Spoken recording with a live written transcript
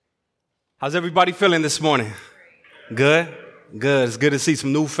How's everybody feeling this morning? Good? Good. It's good to see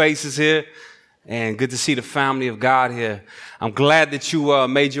some new faces here and good to see the family of God here. I'm glad that you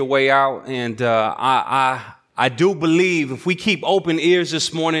made your way out, and I do believe if we keep open ears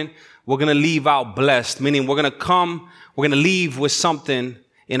this morning, we're going to leave out blessed, meaning we're going to leave with something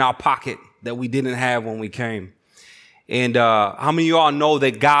in our pocket that we didn't have when we came. And how many of y'all know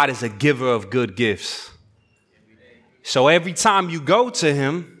that God is a giver of good gifts? So every time you go to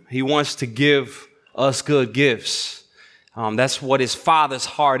him, he wants to give us good gifts. That's what his Father's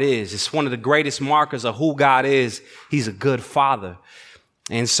heart is. It's one of the greatest markers of who God is. He's a good Father.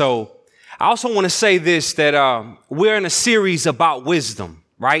 And so I also want to say this, that we're in a series about wisdom,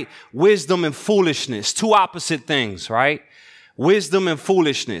 right? Wisdom and foolishness, two opposite things, right? Wisdom and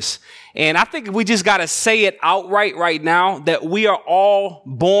foolishness. And I think we just got to say it outright right now that we are all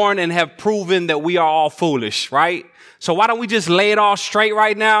born and have proven that we are all foolish, right? So why don't we just lay it all straight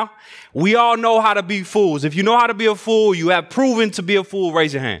right now? We all know how to be fools. If you know how to be a fool, you have proven to be a fool,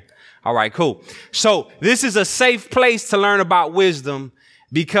 raise your hand. All right, cool. So this is a safe place to learn about wisdom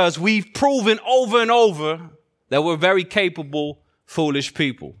because we've proven over and over that we're very capable, foolish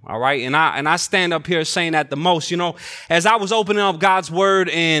people. All right. And I stand up here saying that the most, as I was opening up God's word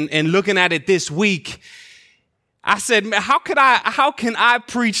and looking at it this week, I said, man, how can I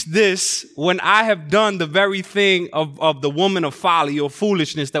preach this when I have done the very thing of the woman of folly or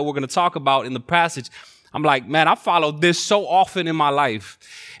foolishness that we're going to talk about in the passage? I'm like, man, I followed this so often in my life.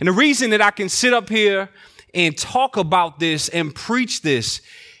 And the reason that I can sit up here and talk about this and preach this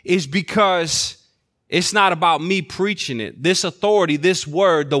is because it's not about me preaching it. This authority, this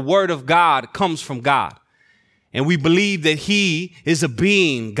word, the word of God comes from God. And we believe that he is a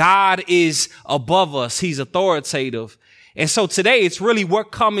being. God is above us. He's authoritative. And so today it's really we're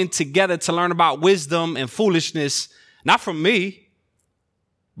coming together to learn about wisdom and foolishness, not from me,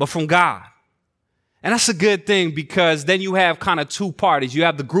 but from God. And that's a good thing because then you have kind of two parties. You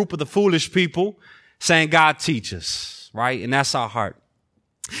have the group of the foolish people saying God teach us, right? And that's our heart.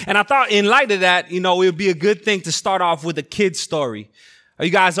 And I thought in light of that, it would be a good thing to start off with a kid's story. Are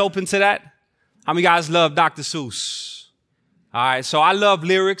you guys open to that? How many guys love Dr. Seuss? All right. So I love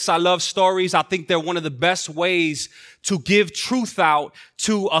lyrics. I love stories. I think they're one of the best ways to give truth out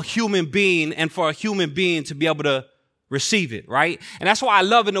to a human being and for a human being to be able to receive it. Right. And that's why I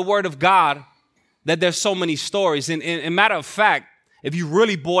love in the word of God that there's so many stories. And matter of fact, if you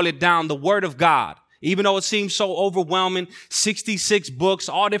really boil it down, the word of God, even though it seems so overwhelming, 66 books,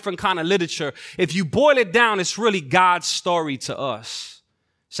 all different kind of literature. If you boil it down, it's really God's story to us,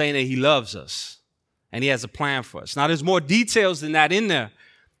 saying that he loves us and he has a plan for us. Now, there's more details than that in there,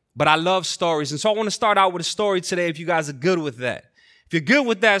 but I love stories. And so I want to start out with a story today if you guys are good with that. If you're good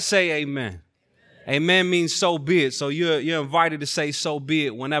with that, say amen. Amen means so be it. So you're invited to say so be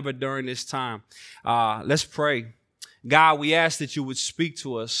it whenever during this time. Let's pray. God, we ask that you would speak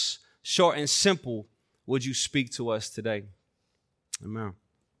to us, short and simple. Would you speak to us today? Amen.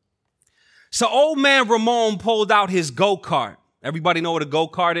 So old man Ramon pulled out his go-kart. Everybody know what a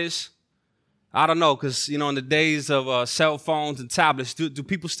go-kart is? I don't know, because, in the days of cell phones and tablets, do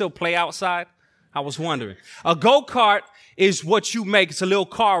people still play outside? I was wondering. A go-kart is what you make. It's a little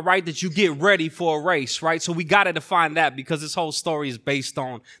car, right, that you get ready for a race, right? So we got to define that because this whole story is based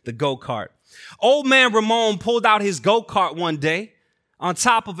on the go-kart. Old man Ramon pulled out his go-kart one day on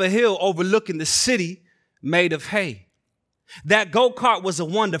top of a hill overlooking the city made of hay. That go-kart was a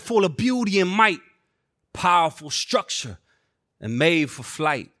wonder, full of beauty and might, powerful structure, and made for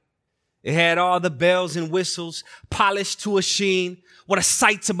flight. It had all the bells and whistles, polished to a sheen. What a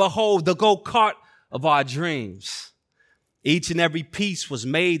sight to behold, the go-kart of our dreams. Each and every piece was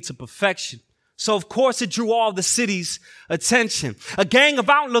made to perfection. So, of course, it drew all the city's attention. A gang of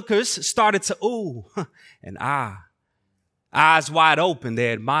onlookers started to ooh and ah. Eyes wide open,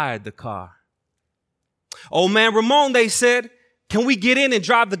 they admired the car. Old man Ramon, they said, can we get in and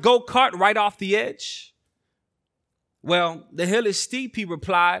drive the go-kart right off the edge? Well, the hill is steep, he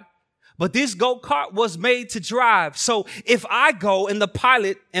replied, but this go-kart was made to drive. So if I go and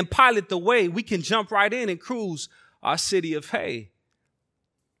pilot the way, we can jump right in and cruise our city of hay.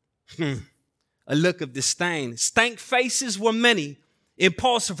 A look of disdain. Stank faces were many.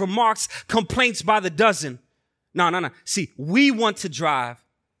 Impulsive remarks, complaints by the dozen. No. See, we want to drive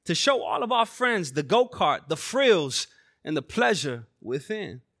to show all of our friends the go-kart, the frills, and the pleasure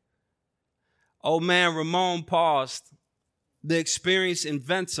within. Old man Ramon paused, the experienced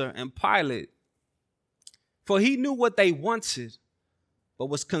inventor and pilot, for he knew what they wanted, but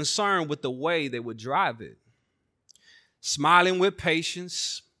was concerned with the way they would drive it. Smiling with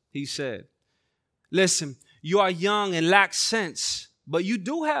patience, he said, listen, you are young and lack sense, but you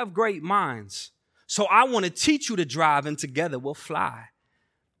do have great minds. So I want to teach you to drive, and together we'll fly.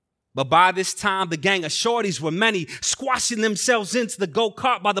 But by this time, the gang of shorties were many, squashing themselves into the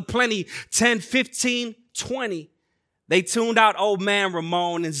go-kart by the plenty, 10, 15, 20. They tuned out old man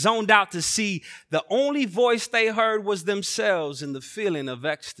Ramon and zoned out to see the only voice they heard was themselves in the feeling of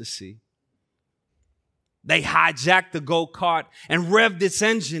ecstasy. They hijacked the go-kart and revved its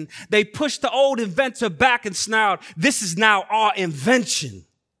engine. They pushed the old inventor back and snarled, "This is now our invention."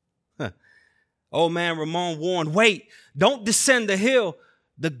 Old man Ramon warned, "Wait, don't descend the hill.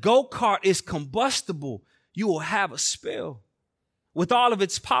 The go-kart is combustible. You will have a spill." With all of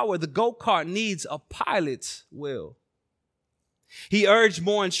its power, the go-kart needs a pilot's will. He urged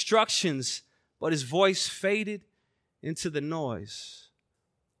more instructions, but his voice faded into the noise.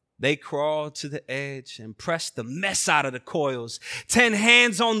 They crawled to the edge and pressed the mess out of the coils. 10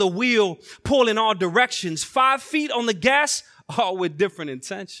 hands on the wheel, pull in all directions. 5 feet on the gas, all with different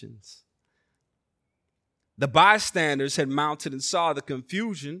intentions. The bystanders had mounted and saw the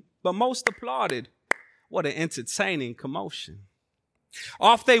confusion, but most applauded. What an entertaining commotion.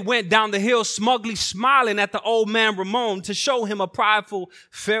 Off they went down the hill, smugly smiling at the old man Ramon to show him a prideful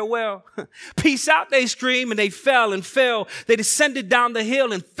farewell. "Peace out," they screamed, and they fell and fell. They descended down the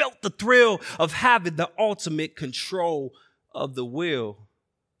hill and felt the thrill of having the ultimate control of the wheel.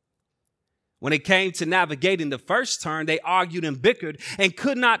 When it came to navigating the first turn, they argued and bickered and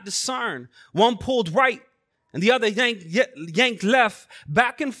could not discern. One pulled right and the other yanked left.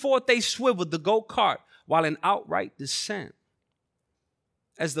 Back and forth they swiveled the go-kart while in outright descent.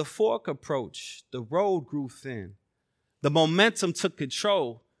 As the fork approached, the road grew thin. The momentum took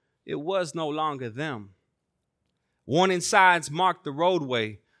control. It was no longer them. Warning signs marked the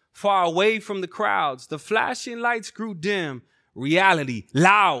roadway. Far away from the crowds, the flashing lights grew dim. Reality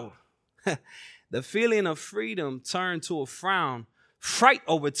loud. The feeling of freedom turned to a frown. Fright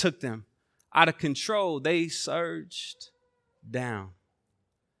overtook them. Out of control, they surged down.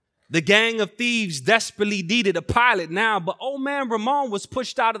 The gang of thieves desperately needed a pilot now, but old man Ramon was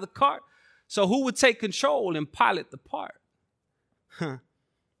pushed out of the cart. So who would take control and pilot the part?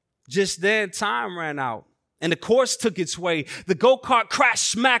 Just then, time ran out, and the course took its way. The go-kart crashed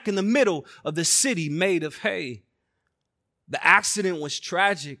smack in the middle of the city made of hay. The accident was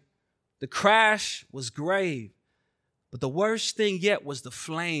tragic. The crash was grave. But the worst thing yet was the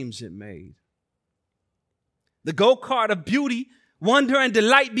flames it made. The go-kart of beauty, wonder, and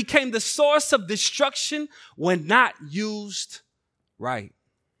delight became the source of destruction when not used right.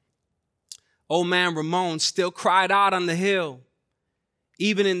 Old man Ramon still cried out on the hill.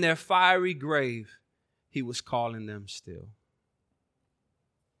 Even in their fiery grave, he was calling them still.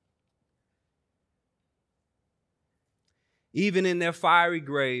 Even in their fiery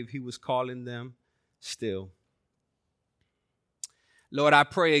grave, he was calling them still. Lord, I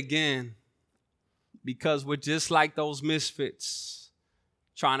pray again, because we're just like those misfits,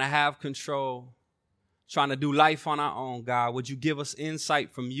 trying to have control, trying to do life on our own, God. Would you give us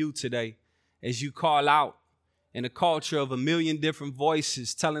insight from you today as you call out in a culture of a million different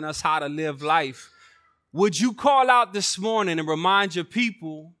voices telling us how to live life? Would you call out this morning and remind your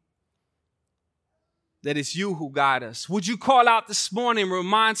people that it's you who guide us? Would you call out this morning and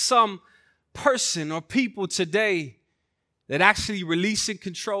remind some person or people today that actually releasing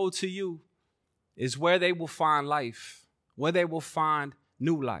control to you is where they will find life, where they will find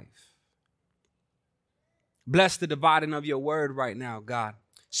new life? Bless the dividing of your word right now, God.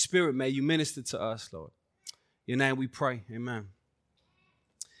 Spirit, may you minister to us, Lord. In your name we pray. Amen.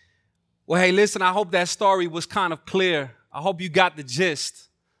 Well, hey, listen, I hope that story was kind of clear. I hope you got the gist.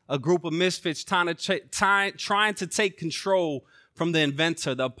 A group of misfits trying to take control from the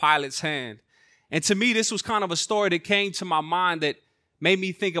inventor, the pilot's hand. And to me, this was kind of a story that came to my mind that made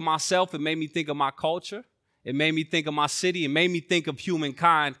me think of myself. It made me think of my culture. It made me think of my city. It made me think of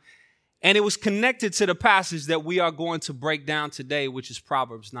humankind. And it was connected to the passage that we are going to break down today, which is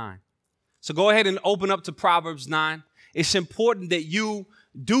Proverbs 9. So go ahead and open up to Proverbs 9. It's important that you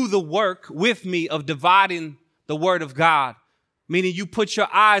do the work with me of dividing the word of God, meaning you put your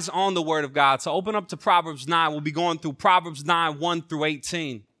eyes on the word of God. So open up to Proverbs 9. We'll be going through Proverbs 9, 1 through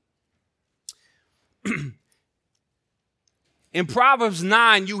 18. In Proverbs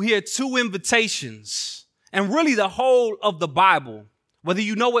 9, you hear two invitations, and really the whole of the Bible, whether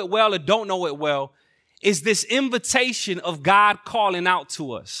you know it well or don't know it well, is this invitation of God calling out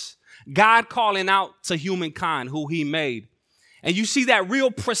to us, God calling out to humankind who he made. And you see that real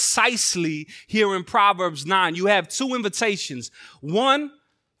precisely here in Proverbs 9. You have two invitations. One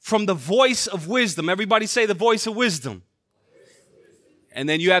from the voice of wisdom. Everybody say the voice of wisdom. And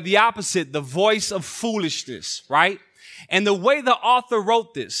then you have the opposite, the voice of foolishness, right? And the way the author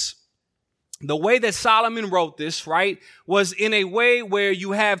wrote this, the way that Solomon wrote this, right, was in a way where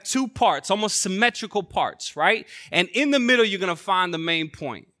you have two parts, almost symmetrical parts, right? And in the middle, you're going to find the main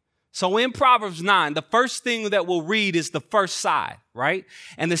point. So in Proverbs 9, the first thing that we'll read is the first side, right?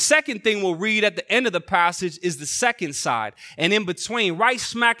 And the second thing we'll read at the end of the passage is the second side. And in between, right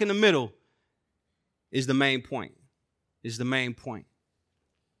smack in the middle, is the main point, We're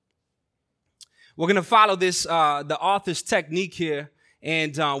going to follow this, the author's technique here,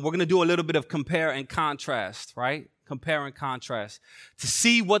 and we're going to do a little bit of compare and contrast, right? Compare and contrast to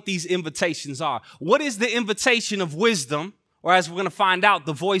see what these invitations are. What is the invitation of wisdom? Or as we're going to find out,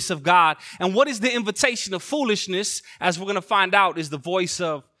 the voice of God. And what is the invitation of foolishness? As we're going to find out, is the voice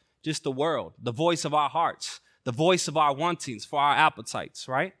of just the world, the voice of our hearts, the voice of our wantings for our appetites,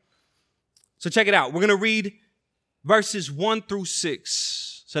 right? So check it out. We're going to read verses 1 through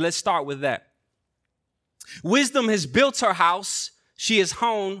 6. So let's start with that. Wisdom has built her house. She has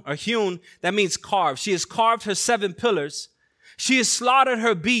hewn, that means carved. She has carved her 7 pillars. She has slaughtered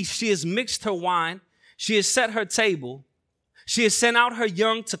her beasts. She has mixed her wine. She has set her table. She has sent out her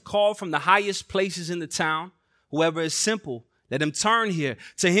young to call from the highest places in the town. Whoever is simple, let him turn here.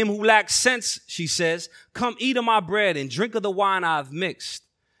 To him who lacks sense, she says, come eat of my bread and drink of the wine I have mixed.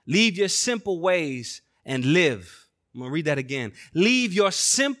 Leave your simple ways and live. I'm going to read that again. Leave your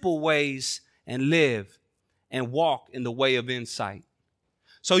simple ways and live and walk in the way of insight.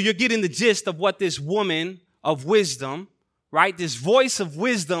 So you're getting the gist of what this woman of wisdom, right? This voice of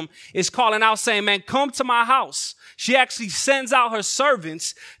wisdom is calling out saying, man, come to my house. She actually sends out her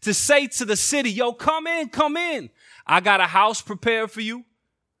servants to say to the city, yo, come in, come in. I got a house prepared for you.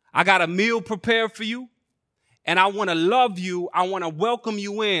 I got a meal prepared for you. And I want to love you. I want to welcome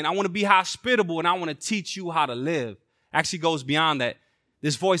you in. I want to be hospitable, and I want to teach you how to live. Actually goes beyond that.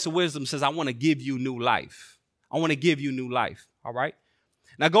 This voice of wisdom says, I want to give you new life. I want to give you new life. All right.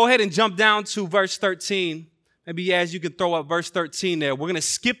 Now go ahead and jump down to verse 13. Maybe as you could throw up verse 13 there. We're going to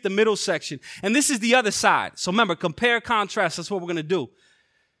skip the middle section. And this is the other side. So remember, compare, contrast. That's what we're going to do.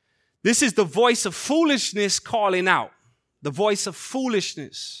 This is the voice of foolishness calling out. The voice of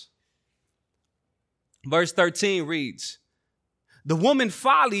foolishness. Verse 13 reads, the woman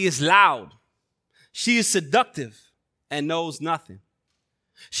folly is loud. She is seductive and knows nothing.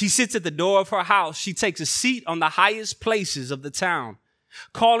 She sits at the door of her house. She takes a seat on the highest places of the town,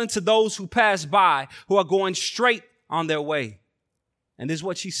 calling to those who pass by, who are going straight on their way. And this is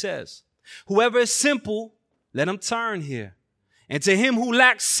what she says. Whoever is simple, let him turn here. And to him who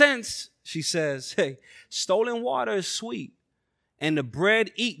lacks sense, she says, hey, stolen water is sweet, and the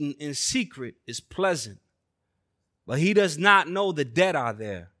bread eaten in secret is pleasant. But he does not know the dead are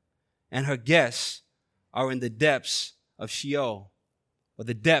there, and her guests are in the depths of Sheol, or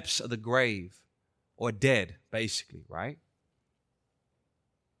the depths of the grave, or dead, basically, right?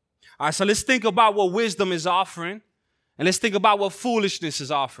 All right, so let's think about what wisdom is offering, and let's think about what foolishness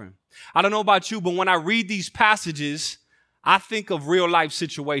is offering. I don't know about you, but when I read these passages, I think of real life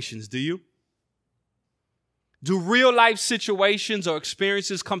situations. Do you? Do real life situations or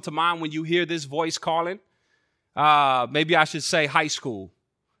experiences come to mind when you hear this voice calling? Maybe I should say high school.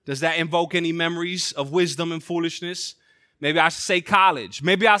 Does that invoke any memories of wisdom and foolishness? Maybe I should say college.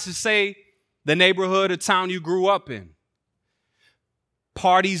 Maybe I should say the neighborhood or town you grew up in.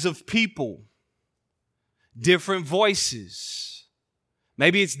 Parties of people, different voices.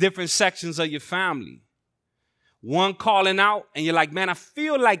 Maybe it's different sections of your family. One calling out and you're like, man, I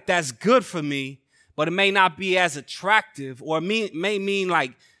feel like that's good for me, but it may not be as attractive, or may mean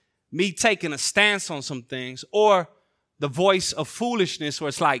like me taking a stance on some things. Or the voice of foolishness where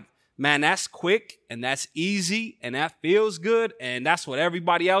it's like, man, that's quick and that's easy and that feels good and that's what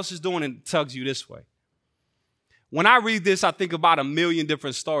everybody else is doing, and it tugs you this way. When I read this, I think about a million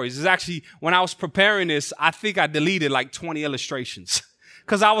different stories. It's actually, when I was preparing this, I think I deleted like 20 illustrations.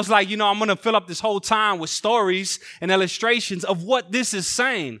 Because I was like, I'm going to fill up this whole time with stories and illustrations of what this is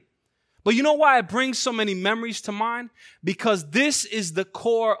saying. But you know why it brings so many memories to mind? Because this is the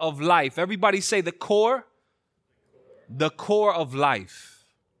core of life. Everybody say the core. The core of life.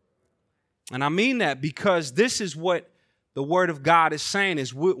 And I mean that because this is what the word of God is saying.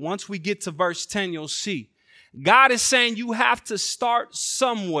 Is once we get to verse 10, you'll see. God is saying you have to start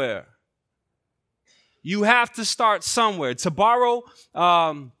somewhere. You have to start somewhere. To borrow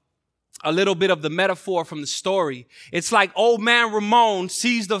a little bit of the metaphor from the story, it's like old man Ramon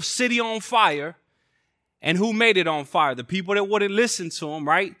sees the city on fire, and who made it on fire? The people that wouldn't listen to him,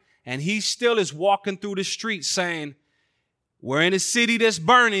 right? And he still is walking through the streets saying, we're in a city that's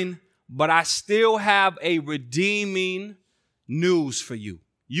burning, but I still have a redeeming news for you.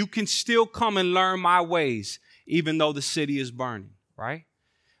 You can still come and learn my ways, even though the city is burning, right?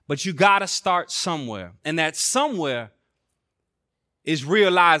 But you got to start somewhere. And that somewhere is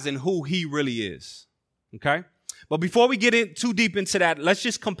realizing who he really is, okay? But before we get in too deep into that, let's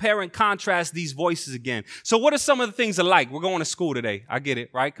just compare and contrast these voices again. So what are some of the things alike? We're going to school today. I get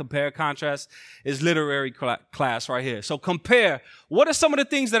it, right? Compare, contrast is literary class right here. So compare. What are some of the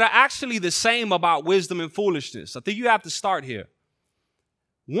things that are actually the same about wisdom and foolishness? I think you have to start here.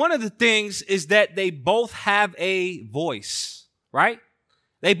 One of the things is that they both have a voice, right?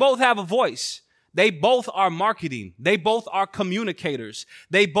 They both have a voice. They both are marketing. They both are communicators.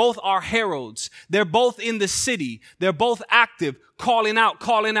 They both are heralds. They're both in the city. They're both active, calling out,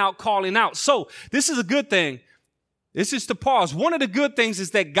 calling out, calling out. So this is a good thing. This is to pause. One of the good things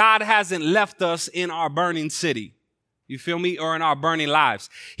is that God hasn't left us in our burning city. You feel me? Or in our burning lives.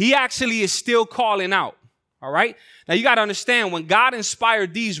 He actually is still calling out. All right. Now you got to understand, when God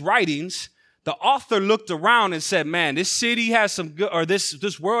inspired these writings, the author looked around and said, man, this city has some good, or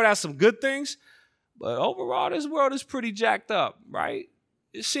this world has some good things. But overall, this world is pretty jacked up, right?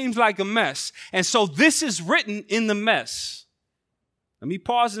 It seems like a mess. And so this is written in the mess. Let me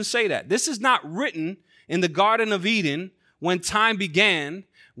pause and say that. This is not written in the Garden of Eden when time began,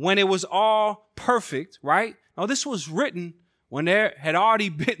 when it was all perfect, right? No, this was written when there had already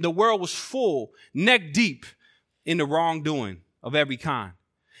been, the world was full, neck deep in the wrongdoing of every kind.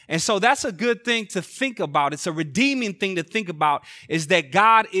 And so that's a good thing to think about. It's a redeeming thing to think about, is that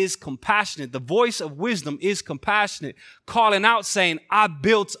God is compassionate. The voice of wisdom is compassionate, calling out saying, I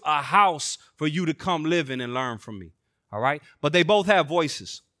built a house for you to come live in and learn from me. All right. But they both have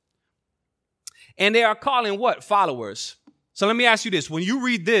voices. And they are calling what? Followers. So let me ask you this. When you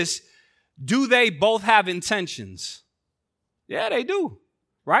read this, do they both have intentions? Yeah, they do.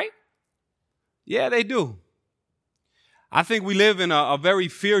 Right? Yeah, they do. I think we live in a very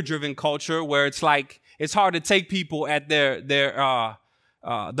fear-driven culture where it's like it's hard to take people at the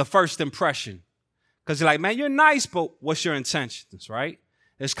first impression, because you're like, man, you're nice, but what's your intentions, right?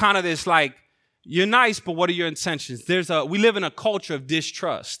 It's kind of this like, you're nice, but what are your intentions? We live in a culture of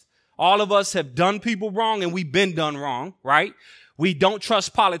distrust. All of us have done people wrong, and we've been done wrong, right? We don't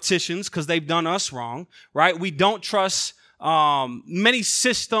trust politicians because they've done us wrong, right? We don't trust many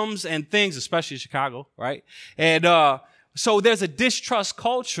systems and things, especially in Chicago, right? And so there's a distrust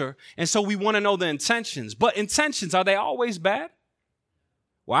culture, and so we want to know the intentions. But intentions, are they always bad?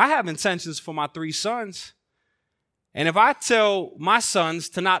 Well, I have intentions for my 3 sons. And if I tell my sons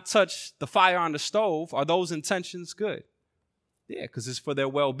to not touch the fire on the stove, are those intentions good? Yeah, because it's for their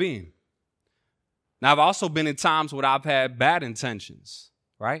well-being. Now, I've also been in times where I've had bad intentions,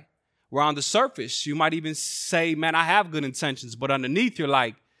 right? Where on the surface, you might even say, man, I have good intentions. But underneath, you're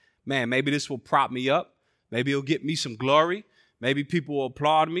like, man, maybe this will prop me up. Maybe it'll get me some glory. Maybe people will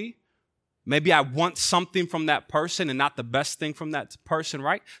applaud me. Maybe I want something from that person and not the best thing from that person,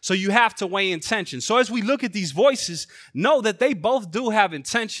 right? So you have to weigh intentions. So as we look at these voices, know that they both do have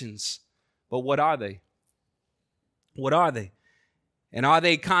intentions. But what are they? What are they? And are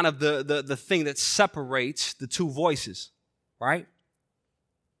they kind of the thing that separates the two voices, right?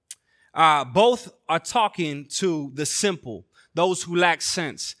 Both are talking to the simple, those who lack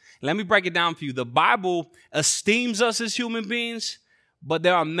sense. Let me break it down for you. The Bible esteems us as human beings, but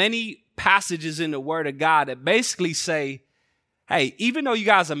there are many passages in the Word of God that basically say, hey, even though you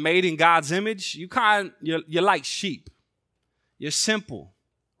guys are made in God's image, you're like sheep. You're simple,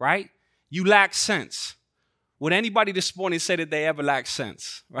 right? You lack sense. Would anybody this morning say that they ever lack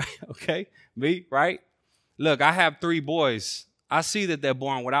sense, right? Okay, me, right? Look, I have 3 boys. I see that they're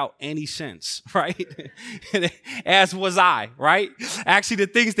born without any sense, right? As was I, right? Actually, the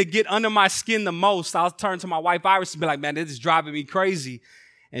things that get under my skin the most, I'll turn to my wife, Iris, and be like, man, this is driving me crazy.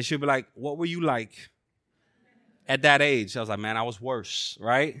 And she'll be like, what were you like at that age? I was like, man, I was worse,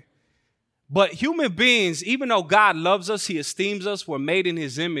 right? But human beings, even though God loves us, he esteems us, we're made in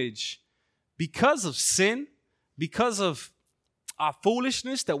his image. Because of sin, because of our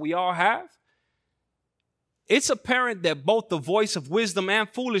foolishness that we all have, it's apparent that both the voice of wisdom and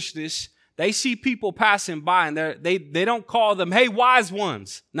foolishness, they see people passing by and they don't call them, hey, wise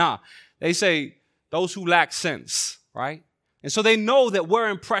ones. Nah, they say those who lack sense, right? And so they know that we're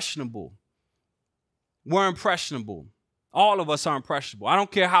impressionable. We're impressionable. All of us are impressionable. I don't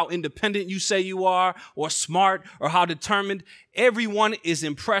care how independent you say you are or smart or how determined. Everyone is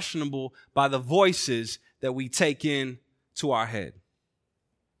impressionable by the voices that we take in to our head.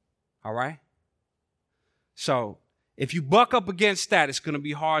 All right? So if you buck up against that, it's going to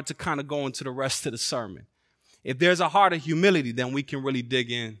be hard to kind of go into the rest of the sermon. If there's a heart of humility, then we can really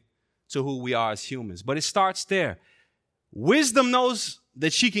dig in to who we are as humans. But it starts there. Wisdom knows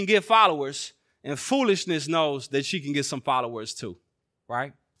that she can get followers, And foolishness knows that she can get some followers too,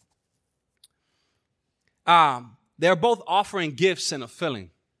 right? They're both offering gifts and a filling.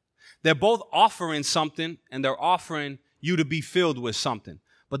 They're both offering something, and they're offering you to be filled with something.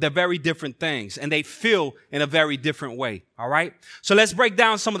 But they're very different things, and they feel in a very different way, all right? So let's break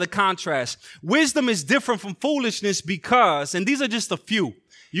down some of the contrasts. Wisdom is different from foolishness because, and these are just a few.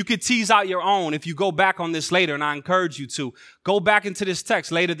 You could tease out your own if you go back on this later, and I encourage you to go back into this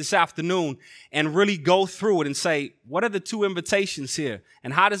text later this afternoon and really go through it and say, what are the two invitations here?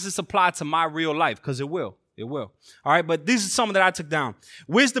 And how does this apply to my real life? Because it will. It will. All right, but these are some that I took down.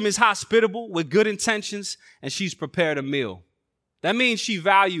 Wisdom is hospitable with good intentions, and she's prepared a meal. That means she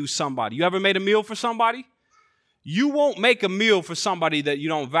values somebody. You ever made a meal for somebody? You won't make a meal for somebody that you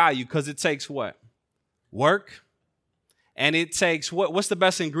don't value because it takes what? Work. And it takes what's the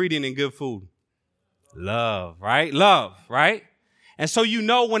best ingredient in good food? Love, right? Love, right? And so you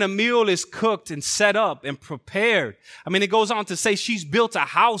know when a meal is cooked and set up and prepared. I mean, it goes on to say she's built a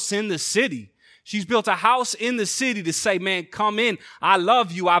house in the city. She's built a house in the city to say, man, come in. I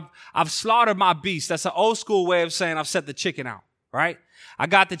love you. I've slaughtered my beast. That's an old school way of saying I've set the chicken out, right? I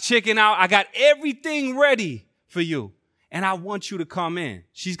got the chicken out. I got everything ready for you. And I want you to come in.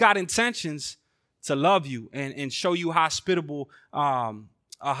 She's got intentions to love you and show you hospitable, a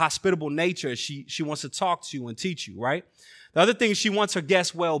hospitable nature. She wants to talk to you and teach you, right? The other thing, she wants her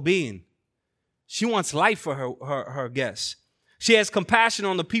guests' well-being. She wants life for her guests. She has compassion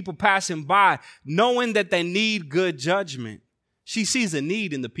on the people passing by, knowing that they need good judgment. She sees a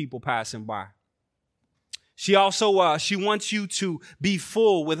need in the people passing by. She also, she wants you to be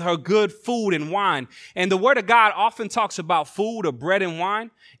full with her good food and wine. And the word of God often talks about food or bread and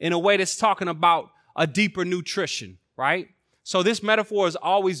wine in a way that's talking about a deeper nutrition, right? So this metaphor is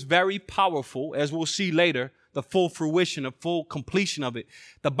always very powerful, as we'll see later, the full fruition, the full completion of it.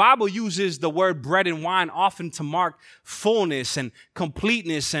 The Bible uses the word bread and wine often to mark fullness and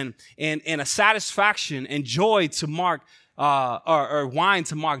completeness and a satisfaction and joy to mark, or wine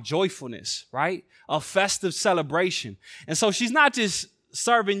to mark joyfulness, right? A festive celebration. And so she's not just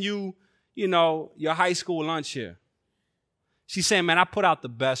serving you, your high school lunch here. She's saying, man, I put out the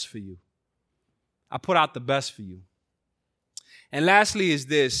best for you. I put out the best for you. And lastly is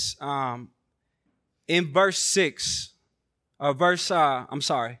this, in verse 6, in verse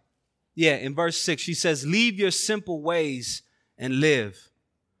 6, she says, leave your simple ways and live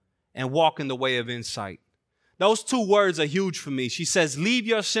and walk in the way of insight. Those two words are huge for me. She says, leave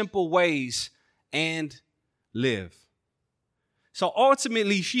your simple ways and live. So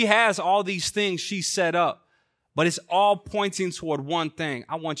ultimately, she has all these things she set up, but it's all pointing toward one thing.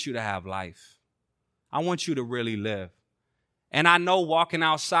 I want you to have life. I want you to really live. And I know walking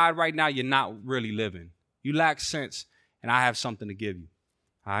outside right now, you're not really living. You lack sense, and I have something to give you.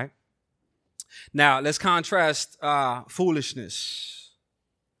 All right? Now, let's contrast foolishness.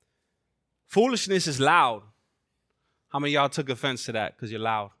 Foolishness is loud. How many of y'all took offense to that because you're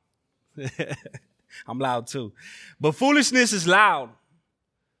loud? I'm loud too. But foolishness is loud.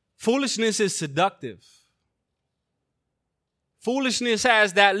 Foolishness is seductive. Foolishness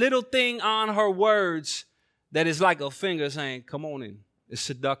has that little thing on her words that is like a finger saying, come on in. It's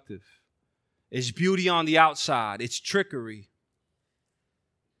seductive. It's beauty on the outside. It's trickery.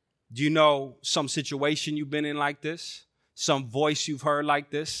 Do you know some situation you've been in like this? Some voice you've heard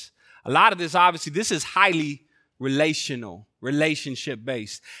like this? A lot of this, obviously, this is highly relational,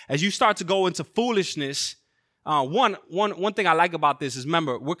 relationship-based. As you start to go into foolishness, one thing I like about this is,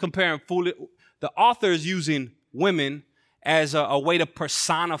 remember, we're comparing the author is using women as a way to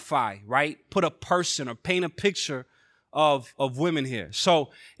personify, right? Put a person or paint a picture of women here.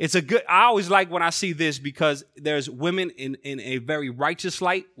 So it's I always like when I see this because there's women in a very righteous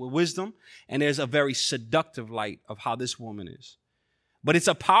light with wisdom, and there's a very seductive light of how this woman is. But it's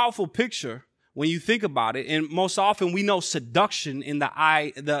a powerful picture when you think about it. And most often we know seduction in the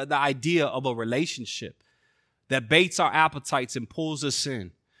idea of a relationship that baits our appetites and pulls us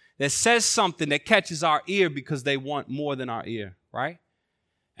in, that says something that catches our ear because they want more than our ear, right?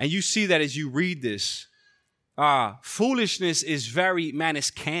 And you see that as you read this. Foolishness is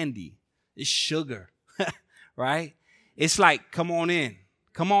it's candy. It's sugar, right? It's like, come on in.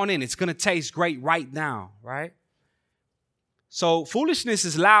 It's going to taste great right now, right? So foolishness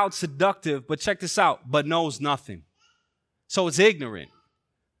is loud, seductive, but check this out, but knows nothing. So it's ignorant.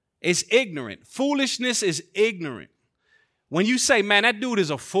 It's ignorant. Foolishness is ignorant. When you say, man, that dude is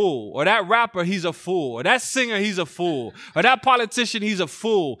a fool, or that rapper, he's a fool, or that singer, he's a fool, or that politician, he's a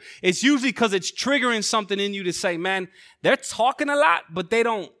fool, it's usually because it's triggering something in you to say, man, they're talking a lot, but they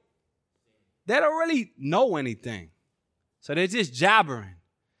don't really know anything. So they're just jabbering.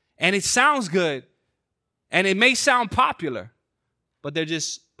 And it sounds good. And it may sound popular, but they're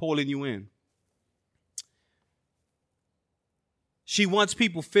just pulling you in. She wants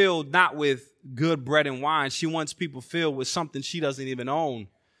people filled not with good bread and wine. She wants people filled with something she doesn't even own,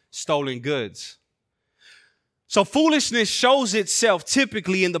 stolen goods. So foolishness shows itself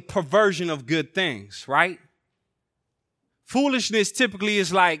typically in the perversion of good things, right? Foolishness typically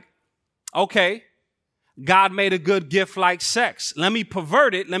is like, okay, God made a good gift like sex. Let me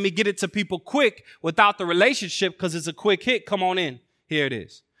pervert it. Let me get it to people quick without the relationship because it's a quick hit. Come on in. Here it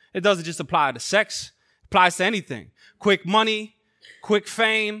is. It doesn't just apply to sex. It applies to anything. Quick money, quick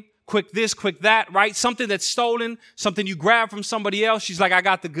fame, quick this, quick that, right? Something that's stolen, something you grab from somebody else. She's like, I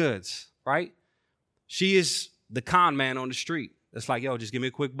got the goods, right? She is the con man on the street. It's like, yo, just give me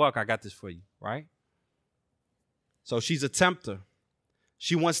a quick buck. I got this for you, right? So she's a tempter.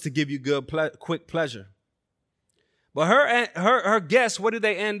 She wants to give you quick pleasure. But her guests, where do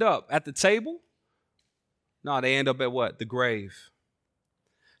they end up? At the table? No, they end up at what? The grave.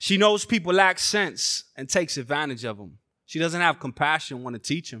 She knows people lack sense and takes advantage of them. She doesn't have compassion, want to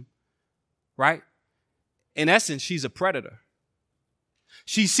teach them, right? In essence, she's a predator.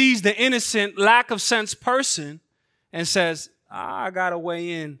 She sees the innocent, lack of sense person and says, I got a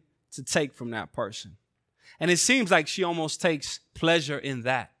way in to take from that person. And it seems like she almost takes pleasure in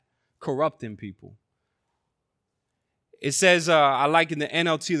that, corrupting people. It says, I like in the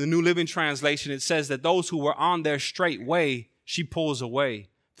NLT, the New Living Translation, it says that those who were on their straight way, she pulls away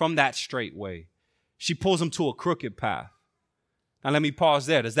from that straight way. She pulls them to a crooked path. Now, let me pause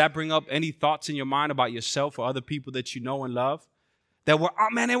there. Does that bring up any thoughts in your mind about yourself or other people that you know and love? That were, oh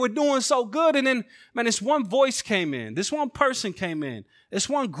man, they were doing so good. And then, man, this one voice came in. This one person came in. This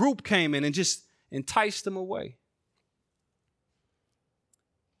one group came in and just enticed them away.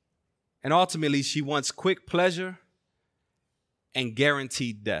 And ultimately, she wants quick pleasure and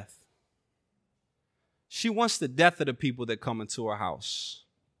guaranteed death. She wants the death of the people that come into her house.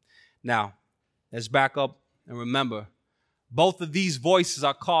 Now, let's back up and remember, both of these voices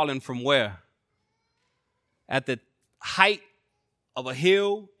are calling from where? At the height of a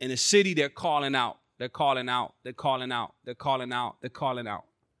hill in a city, they're calling out. They're calling out. They're calling out. They're calling out. They're calling out.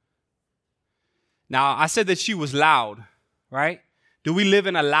 Now, I said that she was loud, right? Do we live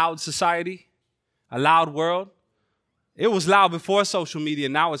in a loud society? A loud world? It was loud before social media.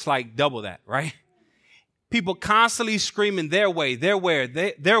 Now it's like double that, right? People constantly screaming their way, their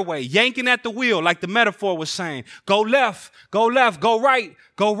way, yanking at the wheel, like the metaphor was saying. Go left, go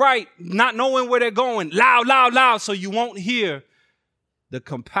right, not knowing where they're going. Loud, loud, loud, so you won't hear the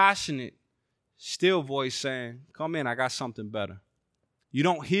compassionate, still voice saying, come in, I got something better. You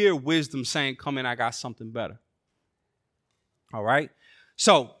don't hear wisdom saying, come in, I got something better. All right?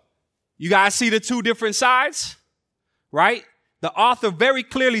 So, you guys see the two different sides? Right? The author very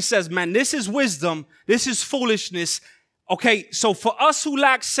clearly says, man, this is wisdom. This is foolishness. Okay, so for us who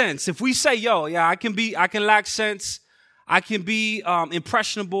lack sense, if we say, yo, yeah, I can lack sense. I can be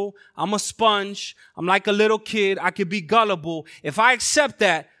impressionable. I'm a sponge. I'm like a little kid. I can be gullible. If I accept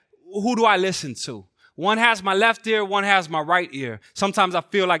that, who do I listen to? One has my left ear, one has my right ear. Sometimes I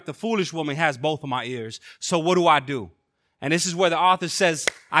feel like the foolish woman has both of my ears. So what do? And this is where the author says,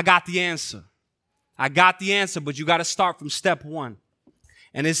 I got the answer. I got the answer, but you got to start from step one.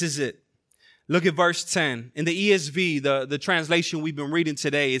 And this is it. Look at verse 10. In the ESV, the translation we've been reading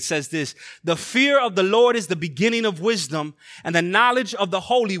today, it says this: the fear of the Lord is the beginning of wisdom, and the knowledge of the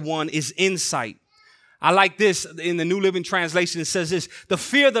Holy One is insight. I like this in the New Living Translation. It says this: the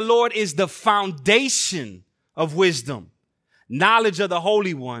fear of the Lord is the foundation of wisdom. Knowledge of the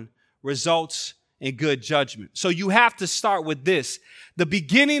Holy One results in good judgment. So you have to start with this. The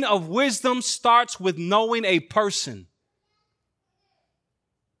beginning of wisdom starts with knowing a person.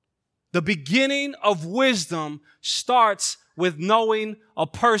 The beginning of wisdom starts with knowing a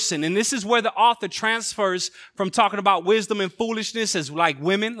person. And this is where the author transfers from talking about wisdom and foolishness as like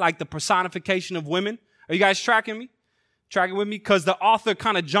women, like the personification of women. Are you guys tracking me? Tracking with me? Because the author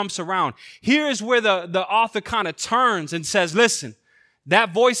kind of jumps around. Here is where the author kind of turns and says, listen,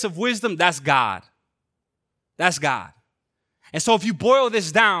 that voice of wisdom, that's God. That's God. And so if you boil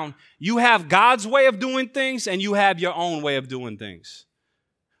this down, you have God's way of doing things and you have your own way of doing things.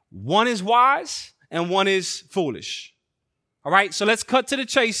 One is wise and one is foolish. All right, so let's cut to the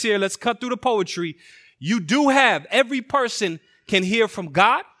chase here. Let's cut through the poetry. You do have, every person can hear from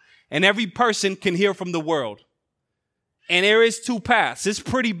God and every person can hear from the world. And there is two paths. It's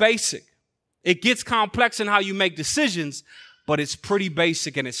pretty basic. It gets complex in how you make decisions, but it's pretty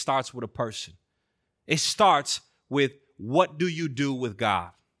basic and it starts with a person. It starts with, what do you do with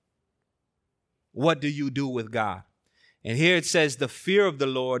God? What do you do with God? And here it says the fear of the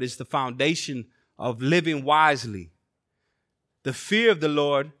Lord is the foundation of living wisely. The fear of the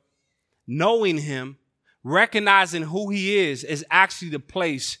Lord, knowing him, recognizing who he is actually the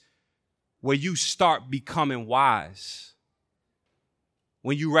place where you start becoming wise.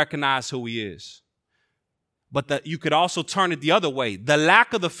 When you recognize who he is. But you could also turn it the other way. The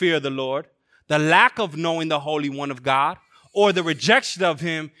lack of the fear of the Lord, the lack of knowing the Holy One of God, or the rejection of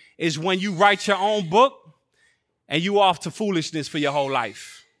him is when you write your own book and you off to foolishness for your whole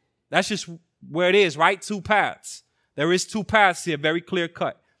life. That's just where it is, right? Two paths. There is two paths here, very clear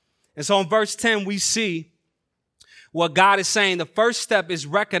cut. And so in verse 10, we see what God is saying. The first step is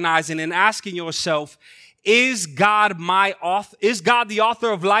recognizing and asking yourself, is God my author? Is God the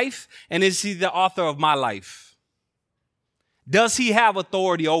author of life? And is he the author of my life? Does he have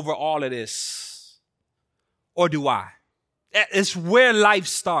authority over all of this? Or do I? It's where life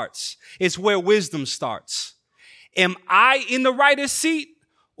starts. It's where wisdom starts. Am I in the writer's seat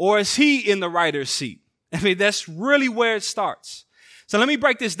or is he in the writer's seat? I mean, that's really where it starts. So let me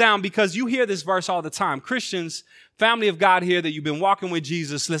break this down because you hear this verse all the time. Christians, family of God here that you've been walking with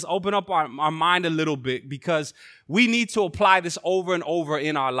Jesus, let's open up our mind a little bit because we need to apply this over and over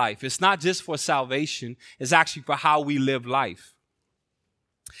in our life. It's not just for salvation. It's actually for how we live life.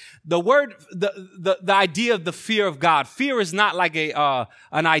 The word, the idea of the fear of God. Fear is not like an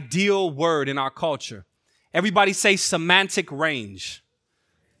ideal word in our culture. Everybody say semantic range.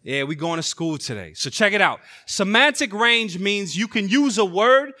 Yeah, we're going to school today. So check it out. Semantic range means you can use a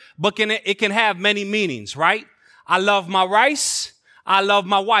word, but it can have many meanings, right? I love my rice. I love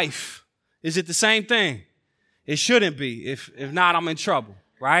my wife. Is it the same thing? It shouldn't be. If not, I'm in trouble,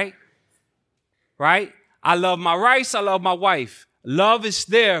 right? Right? I love my rice. I love my wife. Love is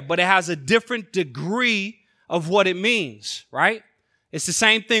there, but it has a different degree of what it means, right? It's the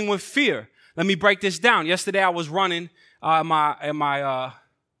same thing with fear. Let me break this down. Yesterday I was running my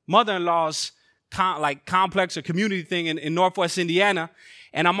mother-in-law's complex or community thing in Northwest Indiana,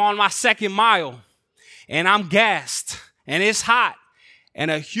 and I'm on my second mile, and I'm gassed, and it's hot,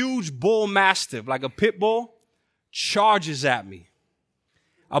 and a huge bull mastiff, like a pit bull, charges at me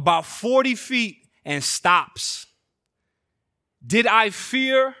about 40 feet and stops. Did I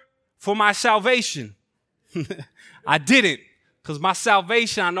fear for my salvation? I didn't, because my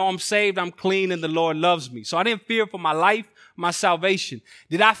salvation, I know I'm saved, I'm clean, and the Lord loves me. So I didn't fear for my life, my salvation.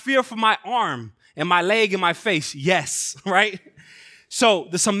 Did I fear for my arm and my leg and my face? Yes, right? So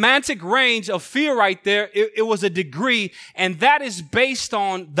the semantic range of fear right there, it was a degree, and that is based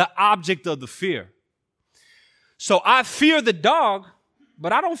on the object of the fear. So I fear the dog,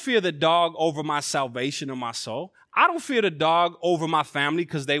 but I don't fear the dog over my salvation or my soul. I don't fear the dog over my family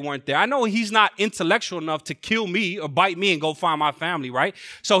because they weren't there. I know he's not intellectual enough to kill me or bite me and go find my family, right?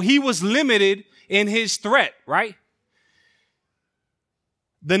 So he was limited in his threat, right?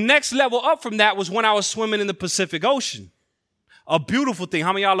 The next level up from that was when I was swimming in the Pacific Ocean. A beautiful thing.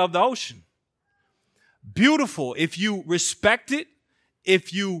 How many of y'all love the ocean? Beautiful. If you respect it,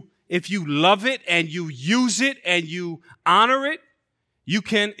 if you love it and you use it and you honor it, you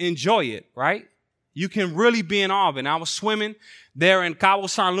can enjoy it, right? You can really be in awe of it. And I was swimming there in Cabo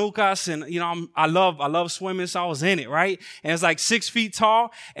San Lucas, and I love swimming, so I was in it, right? And it's like 6 feet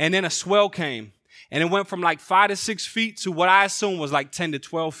tall, and then a swell came, and it went from like 5 to 6 feet to what I assumed was like 10 to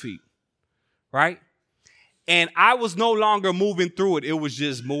 12 feet, right? And I was no longer moving through it; it was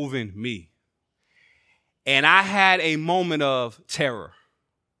just moving me. And I had a moment of terror.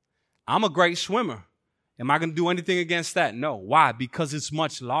 I'm a great swimmer. Am I going to do anything against that? No. Why? Because it's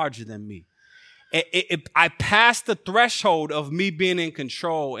much larger than me. I passed the threshold of me being in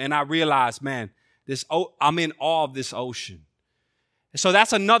control, and I realized, man, I'm in awe of this ocean. So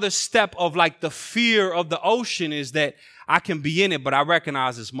that's another step of like the fear of the ocean, is that I can be in it, but I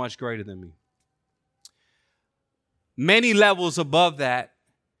recognize it's much greater than me. Many levels above that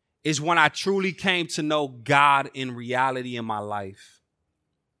is when I truly came to know God in reality in my life.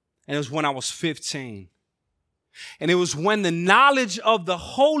 And it was when I was 15. And it was when the knowledge of the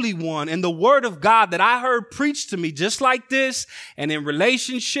Holy One and the Word of God that I heard preached to me just like this, and in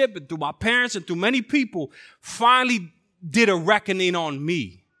relationship and through my parents and through many people, finally did a reckoning on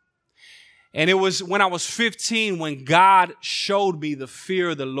me. And it was when I was 15 when God showed me the fear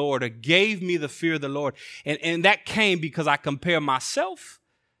of the Lord, or gave me the fear of the Lord. And that came because I compared myself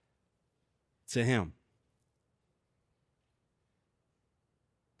to Him.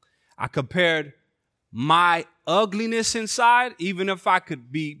 I compared my ugliness inside, even if I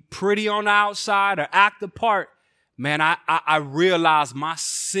could be pretty on the outside or act the part, man, I realized my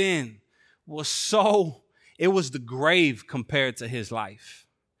sin was it was the grave compared to His life.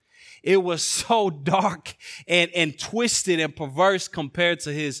 It was so dark and twisted and perverse compared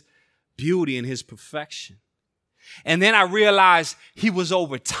to his beauty and his perfection. And then I realized he was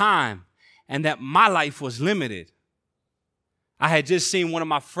over time and that my life was limited. I had just seen one of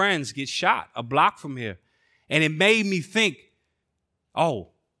my friends get shot a block from here. And it made me think, oh,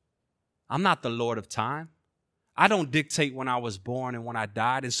 I'm not the Lord of time. I don't dictate when I was born and when I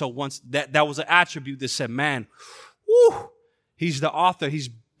died. And so once that was an attribute that said, man, whoo, he's the author. He's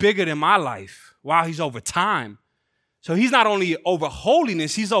bigger than my life. Wow, he's over time. So he's not only over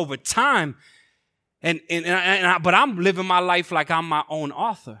holiness, he's over time. But I'm living my life like I'm my own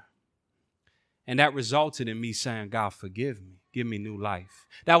author. And that resulted in me saying, God, forgive me. Give me new life.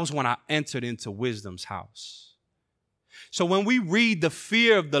 That was when I entered into wisdom's house. So when we read the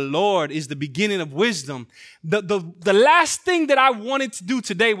fear of the Lord is the beginning of wisdom, the last thing that I wanted to do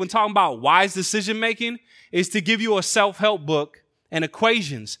today when talking about wise decision making is to give you a self-help book and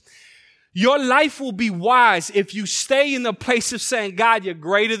equations. Your life will be wise if you stay in the place of saying, God, you're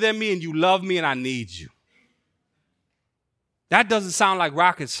greater than me and you love me and I need you. That doesn't sound like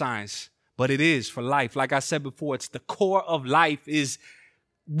rocket science, but it is for life. Like I said before, it's the core of life is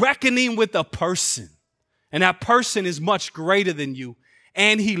reckoning with a person. And that person is much greater than you,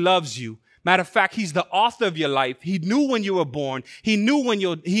 and he loves you. Matter of fact, he's the author of your life. He knew when you were born. He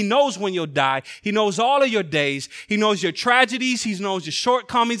knows when you'll die. He knows all of your days. He knows your tragedies. He knows your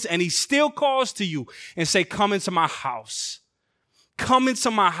shortcomings, and he still calls to you and say, come into my house. Come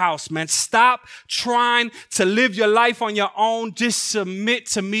into my house, man. Stop trying to live your life on your own. Just submit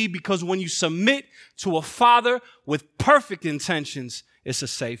to me, because when you submit to a father with perfect intentions, it's a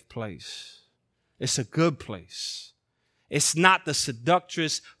safe place. It's a good place. It's not the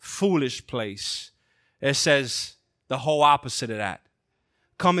seductress, foolish place. It says the whole opposite of that.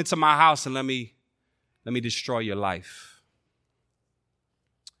 Come into my house and let me destroy your life.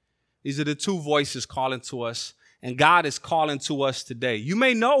 These are the two voices calling to us, and God is calling to us today. You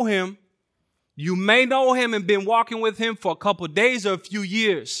may know him. You may know him and been walking with him for a couple of days or a few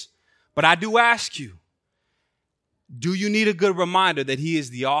years. But I do ask you, do you need a good reminder that he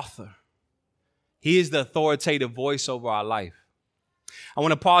is the author? He is the authoritative voice over our life. I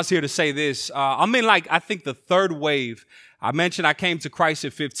want to pause here to say this. I'm in I think the third wave. I mentioned I came to Christ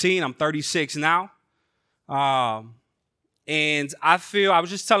at 15. I'm 36 now. And I was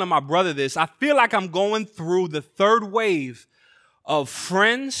just telling my brother this. I feel like I'm going through the third wave of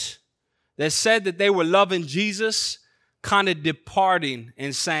friends that said that they were loving Jesus, kind of departing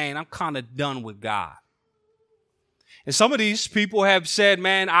and saying, I'm kind of done with God. And some of these people have said,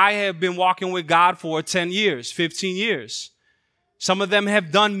 man, I have been walking with God for 10 years, 15 years. Some of them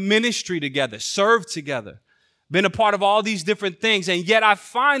have done ministry together, served together, been a part of all these different things. And yet I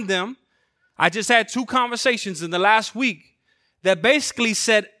find them, I just had 2 conversations in the last week that basically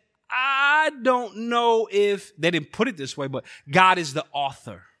said, I don't know if, they didn't put it this way, but God is the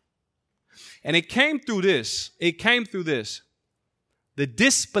author. And it came through this. The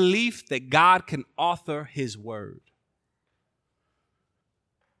disbelief that God can author his word.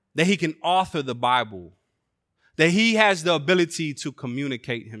 That he can author the Bible, that he has the ability to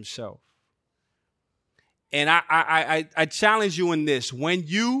communicate himself. And I challenge you in this. When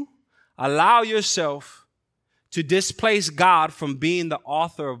you allow yourself to displace God from being the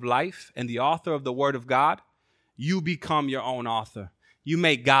author of life and the author of the word of God, you become your own author. You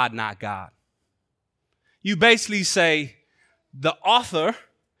make God not God. You basically say, the author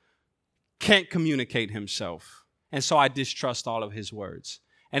can't communicate himself, and so I distrust all of his words.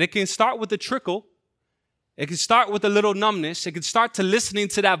 And it can start with a trickle. It can start with a little numbness. It can start to listening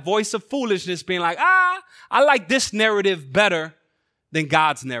to that voice of foolishness being like, I like this narrative better than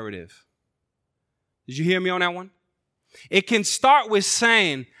God's narrative. Did you hear me on that one? It can start with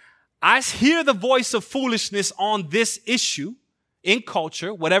saying, I hear the voice of foolishness on this issue in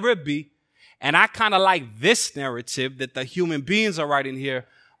culture, whatever it be, and I kind of like this narrative that the human beings are writing here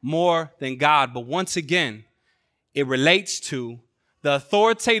more than God. But once again, it relates to the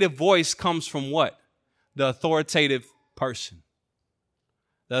authoritative voice comes from what? The authoritative person.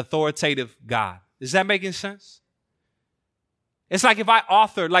 The authoritative God. Is that making sense? It's like if I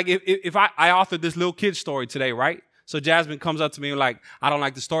authored, if I authored this little kid story today, right? So Jasmine comes up to me and I don't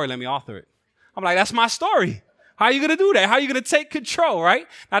like the story, let me author it. I'm like, that's my story. How are you going to do that? How are you going to take control, right?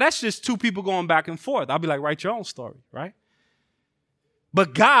 Now, that's just 2 people going back and forth. I'll be like, write your own story, right?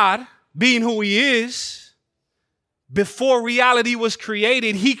 But God, being who he is, before reality was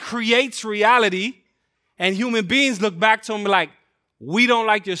created, he creates reality, and human beings look back to him like, we don't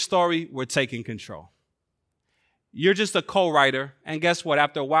like your story, we're taking control. You're just a co-writer, and guess what?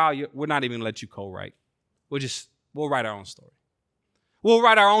 After a while, we're not even going to let you co-write. We'll write our own story. We'll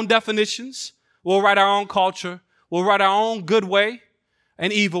write our own definitions. We'll write our own culture. We'll write our own good way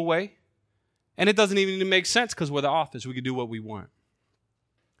and evil way. And it doesn't even make sense because we're the authors. We can do what we want.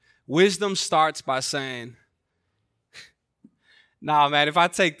 Wisdom starts by saying, nah, man, if I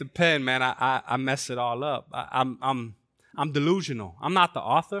take the pen, man, I mess it all up. I'm delusional. I'm not the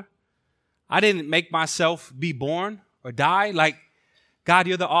author. I didn't make myself be born or die. Like, God,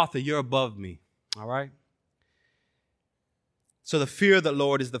 you're the author. You're above me. All right? So the fear of the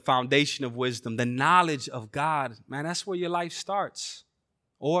Lord is the foundation of wisdom. The knowledge of God, man, that's where your life starts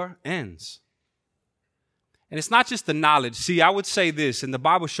or ends. And it's not just the knowledge. See, I would say this, and the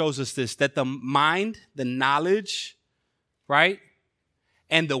Bible shows us this, that the mind, the knowledge, right,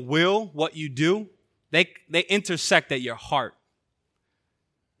 and the will, what you do, they intersect at your heart.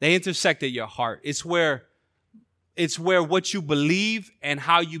 They intersect at your heart. It's where what you believe and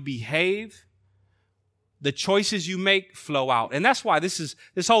how you behave, the choices you make flow out. And that's why this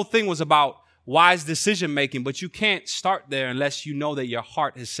whole thing was about wise decision making, but you can't start there unless you know that your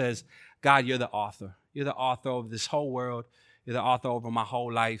heart says, God, you're the author. You're the author of this whole world. You're the author over my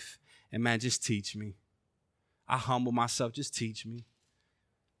whole life. And man, just teach me. I humble myself. Just teach me.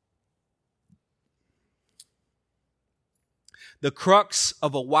 The crux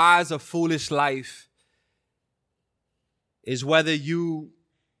of a wise or foolish life is whether you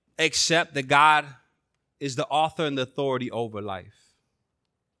accept that God is the author and the authority over life.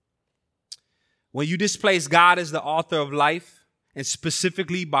 When you displace God as the author of life, and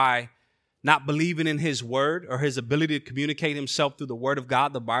specifically by not believing in his word or his ability to communicate himself through the word of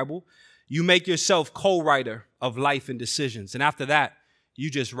God, the Bible, you make yourself co-writer of life and decisions. And after that, you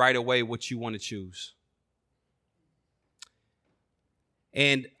just write away what you want to choose.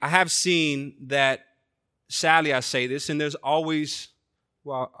 And I have seen that, sadly I say this, and there's always,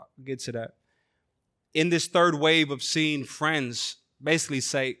 well, I'll get to that. In this third wave of seeing friends basically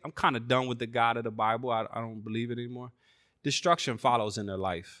say, I'm kind of done with the God of the Bible. I don't believe it anymore. Destruction follows in their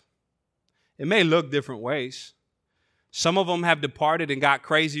life. It may look different ways. Some of them have departed and got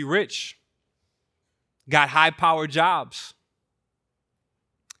crazy rich, got high-powered jobs,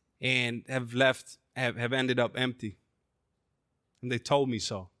 and have ended up empty. And they told me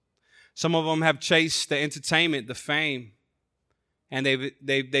so. Some of them have chased the entertainment, the fame, and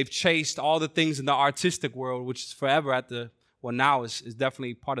they've chased all the things in the artistic world, which is forever now is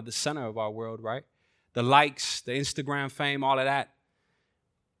definitely part of the center of our world, right? The likes, the Instagram fame, all of that.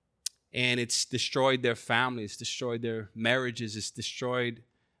 And it's destroyed their families, destroyed their marriages, it's destroyed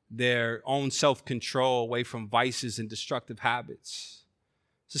their own self-control away from vices and destructive habits.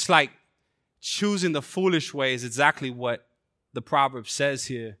 It's just like choosing the foolish way is exactly what the proverb says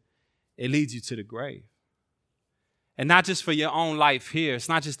here. It leads you to the grave. And not just for your own life here. It's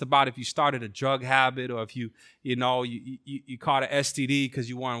not just about if you started a drug habit or if you caught an STD because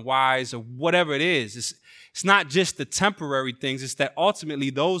you weren't wise or whatever it is. It's not just the temporary things. It's that ultimately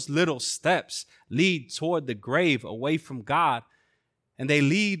those little steps lead toward the grave away from God, and they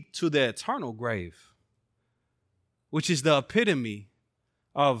lead to the eternal grave, which is the epitome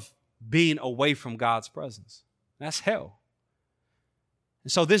of being away from God's presence. That's hell.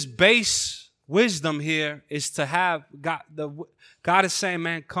 And so this base wisdom here is to have God. God is saying,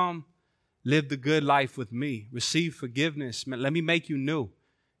 man, come live the good life with me. Receive forgiveness. Man, let me make you new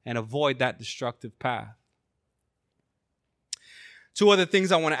and avoid that destructive path. Two other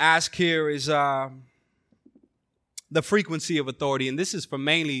things I want to ask here is the frequency of authority. And this is for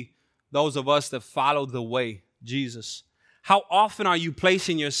mainly those of us that follow the way, Jesus. How often are you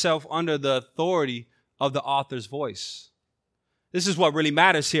placing yourself under the authority of the author's voice? This is what really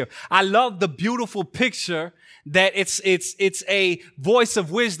matters here. I love the beautiful picture that it's a voice of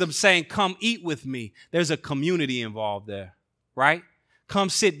wisdom saying, come eat with me. There's a community involved there, right? Come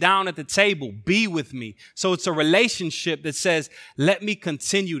sit down at the table, be with me. So it's a relationship that says, let me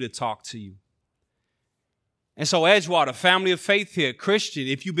continue to talk to you. And so Edgewater, family of faith here, Christian,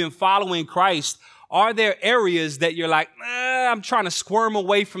 if you've been following Christ, are there areas that you're like, I'm trying to squirm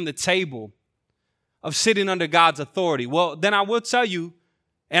away from the table of sitting under God's authority? Well, then I will tell you,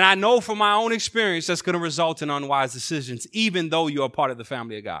 and I know from my own experience, that's going to result in unwise decisions, even though you're a part of the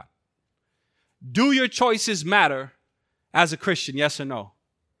family of God. Do your choices matter as a Christian? Yes or no?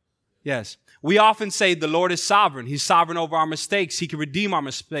 Yes. We often say the Lord is sovereign. He's sovereign over our mistakes. He can redeem our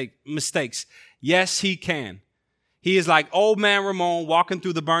mistakes. Yes, he can. He is like old man Ramon walking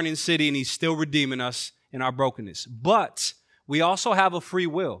through the burning city, and he's still redeeming us in our brokenness. But we also have a free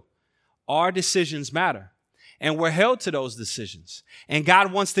will. Our decisions matter, and we're held to those decisions. And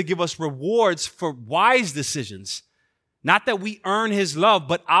God wants to give us rewards for wise decisions. Not that we earn his love,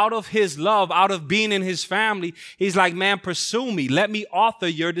 but out of his love, out of being in his family, he's like, man, pursue me. Let me author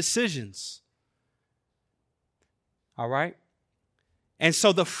your decisions. All right? And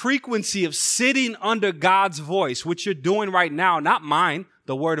so the frequency of sitting under God's voice, which you're doing right now, not mine,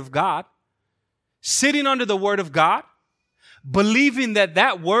 the word of God, sitting under the word of God, believing that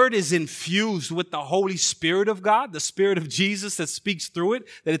that word is infused with the Holy Spirit of God, the Spirit of Jesus that speaks through it,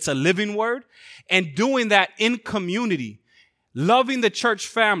 that it's a living word, and doing that in community, loving the church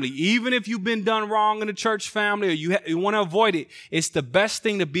family, even if you've been done wrong in the church family or you want to avoid it, it's the best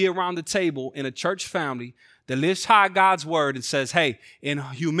thing to be around the table in a church family that lifts high God's word and says, hey, in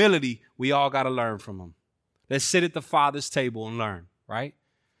humility, we all got to learn from him. Let's sit at the Father's table and learn, right?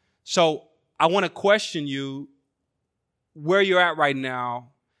 So I want to question you where you're at right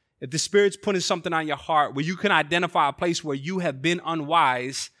now. If the Spirit's putting something on your heart where you can identify a place where you have been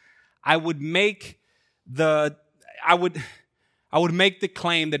unwise, I would make the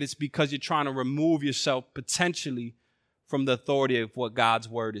claim that it's because you're trying to remove yourself potentially from the authority of what God's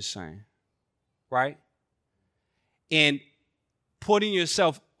word is saying, right? And putting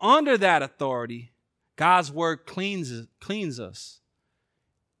yourself under that authority, God's word cleans us.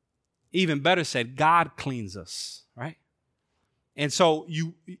 Even better said, God cleans us, right? And so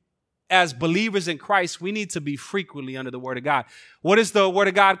you, as believers in Christ, we need to be frequently under the word of God. What does the word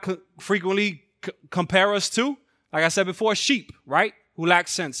of God frequently compare us to? Like I said before, sheep, right? Who lack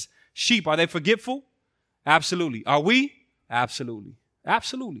sense. Sheep, are they forgetful? Absolutely. Are we? Absolutely.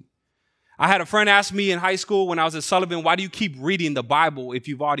 Absolutely. I had a friend ask me in high school when I was at Sullivan, why do you keep reading the Bible if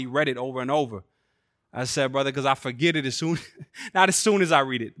you've already read it over and over? I said, brother, because I forget it not as soon as I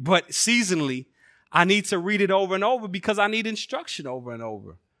read it, but seasonally, I need to read it over and over because I need instruction over and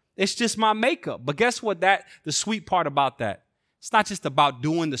over. It's just my makeup. But guess what? The sweet part about that, it's not just about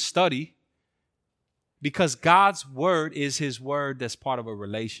doing the study, because God's word is his word that's part of a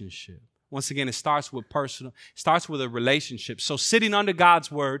relationship. Once again, it starts with a relationship. So sitting under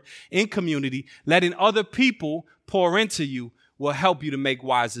God's word in community, letting other people pour into you will help you to make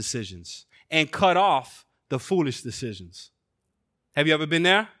wise decisions and cut off the foolish decisions. Have you ever been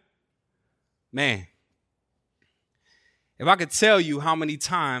there? Man, if I could tell you how many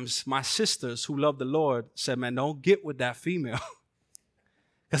times my sisters who love the Lord said, man, don't get with that female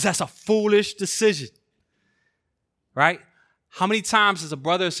because that's a foolish decision, right? How many times has a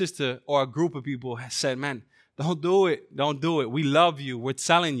brother or sister or a group of people has said, man, don't do it. Don't do it. We love you. We're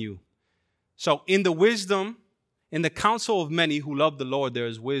telling you. So in the counsel of many who love the Lord, there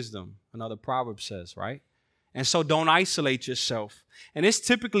is wisdom. Another proverb says, right? And so don't isolate yourself. And this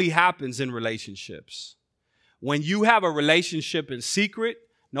typically happens in relationships. When you have a relationship in secret,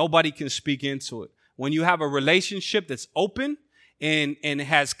 nobody can speak into it. When you have a relationship that's open and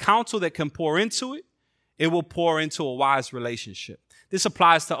has counsel that can pour into it, it will pour into a wise relationship. This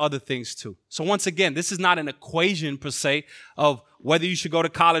applies to other things too. So once again, this is not an equation per se of whether you should go to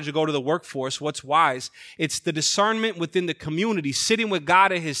college or go to the workforce, what's wise. It's the discernment within the community, sitting with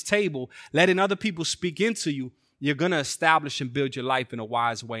God at his table, letting other people speak into you. You're going to establish and build your life in a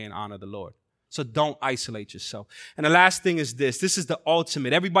wise way and honor the Lord. So don't isolate yourself. And the last thing is this. This is the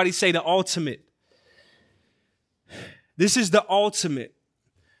ultimate. Everybody say the ultimate. This is the ultimate.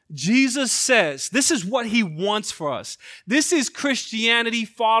 Jesus says, this is what he wants for us. This is Christianity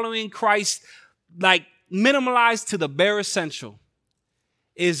following Christ, like minimalized to the bare essential.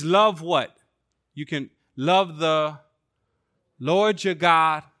 Is love what? You can love the Lord your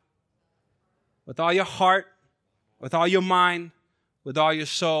God with all your heart, with all your mind, with all your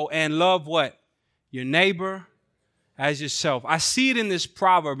soul, and love what? Your neighbor as yourself. I see it in this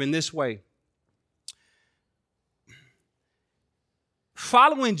proverb in this way.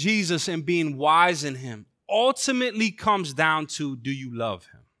 Following Jesus and being wise in him ultimately comes down to, do you love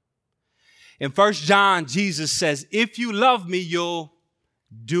him? In 1 John, Jesus says, if you love me, you'll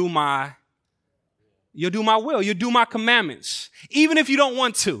do my will. You'll do my commandments, even if you don't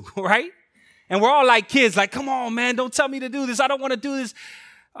want to, right? And we're all like kids, like, come on, man, don't tell me to do this. I don't want to do this.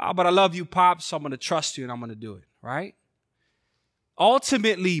 But I love you, Pops, so I'm going to trust you and I'm going to do it, right?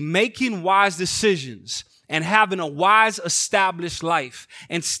 Ultimately, making wise decisions and having a wise, established life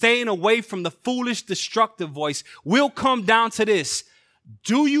and staying away from the foolish, destructive voice will come down to this.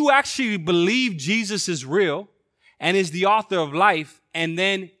 Do you actually believe Jesus is real and is the author of life, and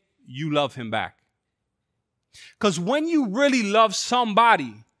then you love him back? Because when you really love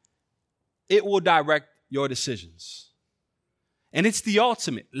somebody, it will direct your decisions. And it's the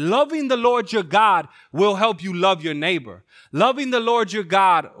ultimate. Loving the Lord your God will help you love your neighbor. Loving the Lord your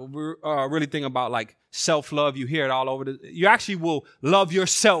God, really think about like self-love. You hear it all over. You actually will love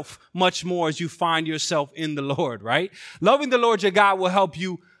yourself much more as you find yourself in the Lord, right? Loving the Lord your God will help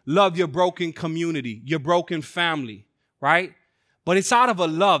you love your broken community, your broken family, right? But it's out of a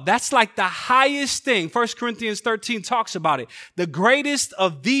love. That's like the highest thing. 1 Corinthians 13 talks about it. The greatest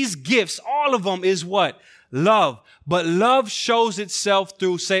of these gifts, all of them, is what? Love. But love shows itself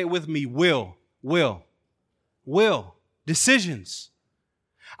through, say it with me, will, decisions.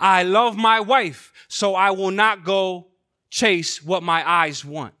 I love my wife, so I will not go chase what my eyes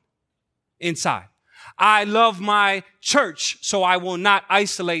want inside. I love my church, so I will not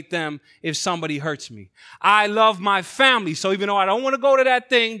isolate them if somebody hurts me. I love my family, so even though I don't want to go to that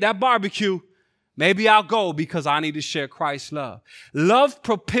thing, that barbecue, maybe I'll go because I need to share Christ's love. Love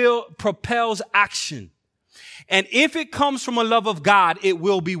propels action. And if it comes from a love of God, it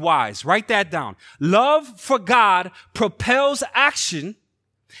will be wise. Write that down. Love for God propels action.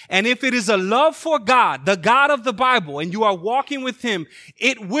 And if it is a love for God, the God of the Bible, and you are walking with him,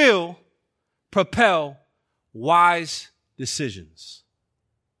 it will propel wise decisions.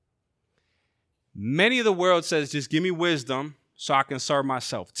 Many of the world says, just give me wisdom so I can serve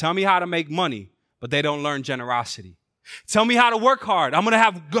myself. Tell me how to make money, but they don't learn generosity. Tell me how to work hard. I'm going to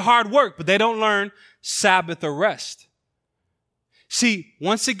have hard work, but they don't learn Sabbath or rest. See,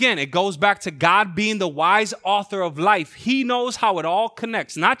 once again, it goes back to God being the wise author of life. He knows how it all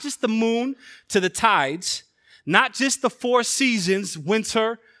connects, not just the moon to the tides, not just the four seasons,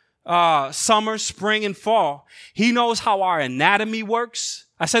 winter, summer, spring, and fall. He knows how our anatomy works.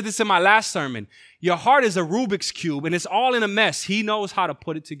 I said this in my last sermon. Your heart is a Rubik's Cube, and it's all in a mess. He knows how to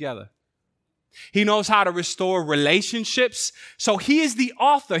put it together. He knows how to restore relationships. So he is the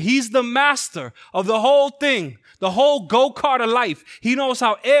author. He's the master of the whole thing, the whole go-kart of life. He knows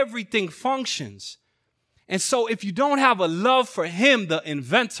how everything functions. And so if you don't have a love for him, the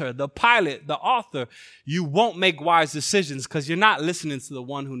inventor, the pilot, the author, you won't make wise decisions because you're not listening to the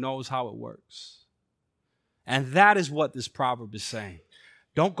one who knows how it works. And that is what this proverb is saying.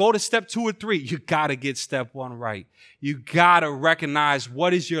 Don't go to step 2 or 3. You got to get step 1 right. You got to recognize,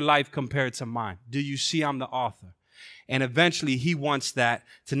 what is your life compared to mine? Do you see I'm the author? And eventually he wants that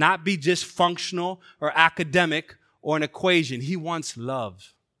to not be just functional or academic or an equation. He wants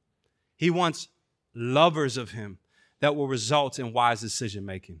love. He wants lovers of him that will result in wise decision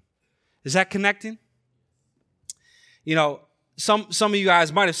making. Is that connecting? You know, some of you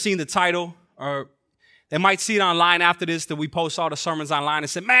guys might have seen the title, or they might see it online after this, that we post all the sermons online and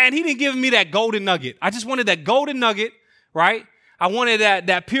say, man, he didn't give me that golden nugget. I just wanted that golden nugget, right? I wanted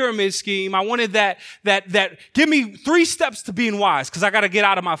that pyramid scheme. I wanted that give me 3 steps to being wise because I got to get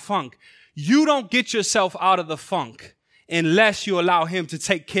out of my funk. You don't get yourself out of the funk unless you allow him to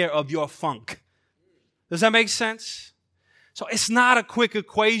take care of your funk. Does that make sense? So it's not a quick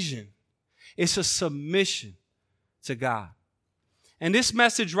equation. It's a submission to God. And this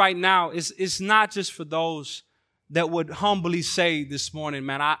message right now is not just for those that would humbly say this morning,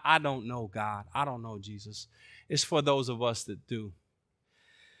 man, I don't know God. I don't know Jesus. It's for those of us that do.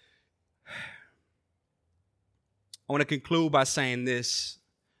 I want to conclude by saying this.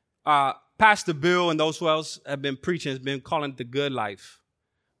 Pastor Bill and those who else have been preaching has been calling it the good life,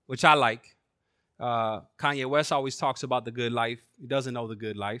 which I like. Kanye West always talks about the good life. He doesn't know the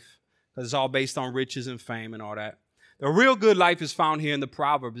good life because it's all based on riches and fame and all that. The real good life is found here in the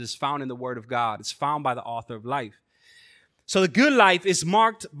Proverbs. It's found in the Word of God. It's found by the author of life. So the good life is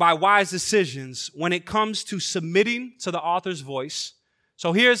marked by wise decisions when it comes to submitting to the author's voice.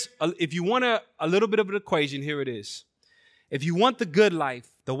 So if you want a little bit of an equation, here it is. If you want the good life,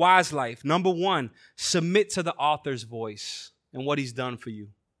 the wise life, number 1, submit to the author's voice and what he's done for you,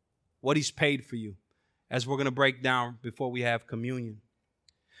 what he's paid for you, as we're going to break down before we have communion.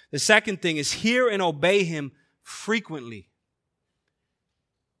 The second thing is hear and obey him frequently.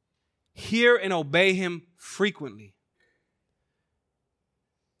 Hear and obey him frequently.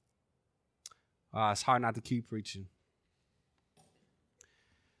 It's hard not to keep preaching.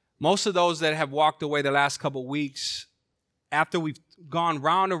 Most of those that have walked away the last couple of weeks, after we've gone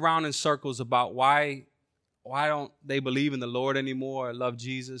round and round in circles about why don't they believe in the Lord anymore or love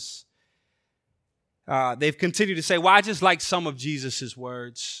Jesus, they've continued to say, well, I just like some of Jesus'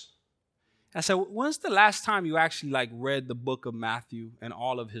 words. I said, when's the last time you actually read the book of Matthew and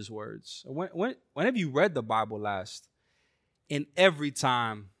all of his words? When have you read the Bible last? And every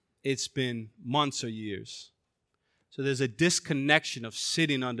time it's been months or years. So there's a disconnection of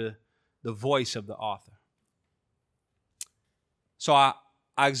sitting under the voice of the author. So I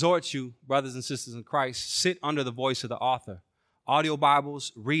exhort you, brothers and sisters in Christ, sit under the voice of the author audio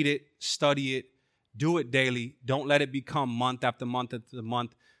Bibles, read it, study it, do it daily. Don't let it become month after month after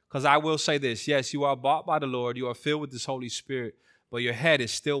month. Because I will say this, yes, you are bought by the Lord. You are filled with this Holy Spirit, but your head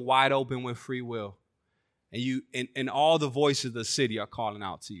is still wide open with free will. And all the voices of the city are calling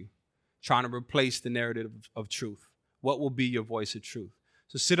out to you, trying to replace the narrative of truth. What will be your voice of truth?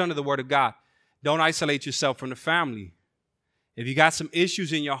 So sit under the word of God. Don't isolate yourself from the family. If you got some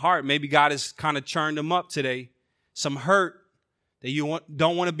issues in your heart, maybe God has kind of churned them up today, some hurt that you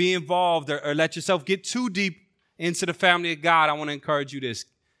don't want to be involved or let yourself get too deep into the family of God, I want to encourage you this.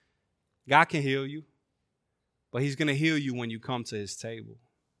 God can heal you, but he's going to heal you when you come to his table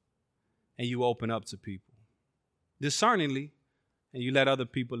and you open up to people discerningly and you let other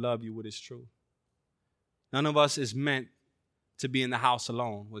people love you with his truth. None of us is meant to be in the house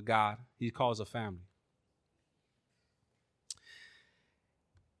alone with God. He calls a family.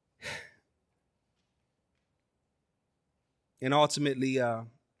 And ultimately,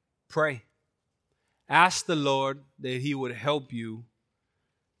 pray. Ask the Lord that he would help you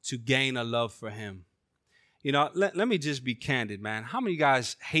to gain a love for him. You know, let me just be candid, man. How many of you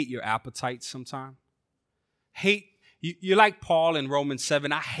guys hate your appetite sometimes? You're like Paul in Romans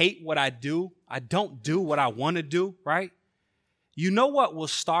 7. I hate what I do. I don't do what I want to do, right? You know what will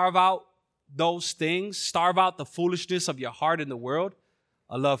starve out those things, starve out the foolishness of your heart in the world?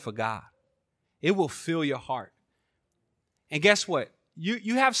 A love for God. It will fill your heart. And guess what?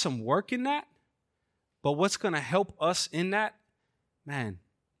 You have some work in that, but what's going to help us in that? Man,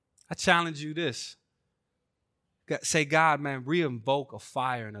 I challenge you this. Say, God, man, re-invoke a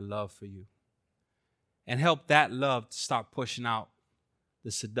fire and a love for you. And help that love to start pushing out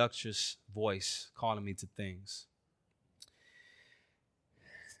the seductress voice calling me to things.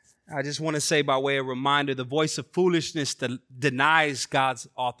 I just want to say by way of reminder, the voice of foolishness denies God's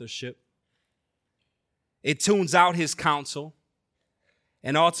authorship. It tunes out his counsel.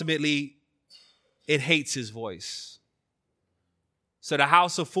 And ultimately, it hates his voice. So the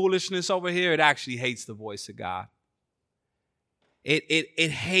house of foolishness over here, it actually hates the voice of God.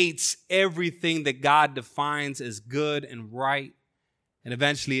 It hates everything that God defines as good and right. And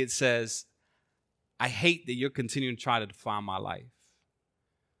eventually it says, I hate that you're continuing to try to define my life.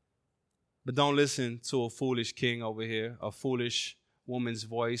 But don't listen to a foolish king over here, a foolish woman's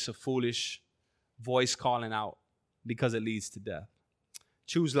voice, a foolish voice calling out, because it leads to death.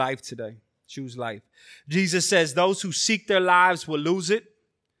 Choose life today. Choose life. Jesus says those who seek their lives will lose it,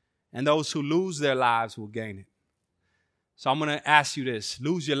 and those who lose their lives will gain it. So I'm going to ask you this.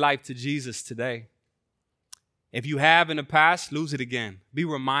 Lose your life to Jesus today. If you have in the past, lose it again. Be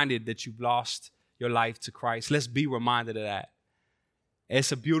reminded that you've lost your life to Christ. Let's be reminded of that.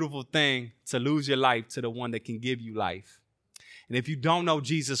 It's a beautiful thing to lose your life to the one that can give you life. And if you don't know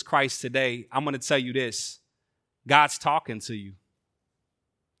Jesus Christ today, I'm going to tell you this. God's talking to you.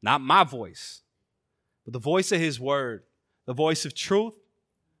 Not my voice, but the voice of his word, the voice of truth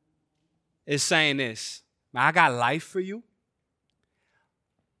is saying this. Man, I got life for you.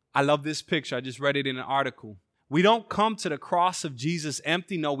 I love this picture. I just read it in an article. We don't come to the cross of Jesus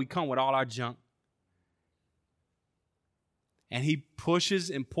empty. No, we come with all our junk. And he pushes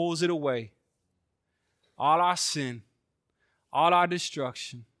and pulls it away. All our sin, all our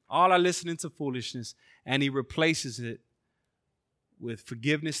destruction, all our listening to foolishness, and he replaces it with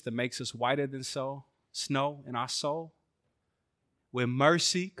forgiveness that makes us whiter than snow in our soul, with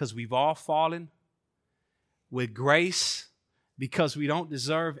mercy because we've all fallen, with grace because we don't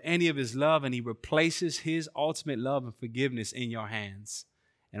deserve any of his love, and he replaces his ultimate love and forgiveness in your hands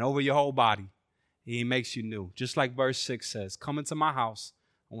and over your whole body. He makes you new. Just like verse 6 says, come into my house.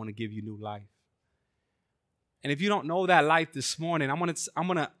 I want to give you new life. And if you don't know that life this morning, I'm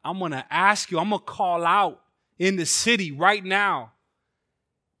gonna ask you, I'm gonna call out in the city right now.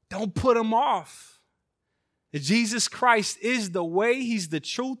 Don't put him off. Jesus Christ is the way, he's the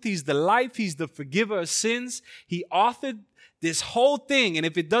truth, he's the life, he's the forgiver of sins. He authored this whole thing, and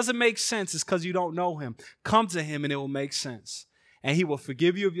if it doesn't make sense, it's because you don't know him. Come to him and it will make sense. And he will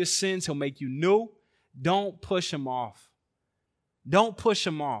forgive you of your sins. He'll make you new. Don't push him off. Don't push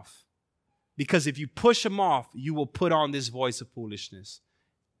him off. Because if you push him off, you will put on this voice of foolishness.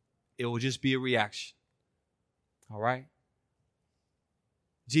 It will just be a reaction. All right?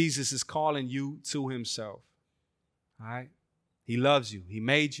 Jesus is calling you to himself. All right? He loves you. He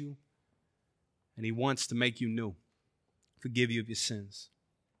made you. And he wants to make you new. Forgive you of your sins.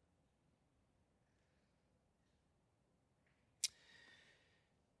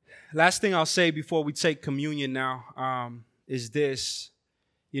 Last thing I'll say before we take communion now is this.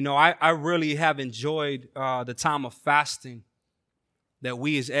 You know, I really have enjoyed the time of fasting that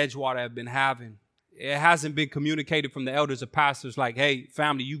we as Edgewater have been having. it hasn't been communicated from the elders or pastors like, hey,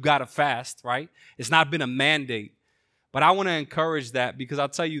 family, you got to fast, right? It's not been a mandate. But I want to encourage that because I'll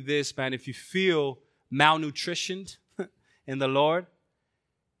tell you this, man, if you feel malnutritioned in the Lord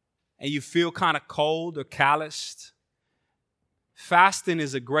and you feel kind of cold or calloused, fasting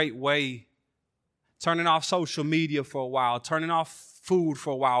is a great way. Turning off social media for a while, turning off food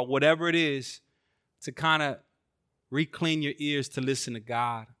for a while, whatever it is, to kind of reclean your ears to listen to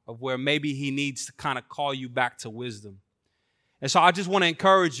God, of where maybe he needs to kind of call you back to wisdom. And so I just want to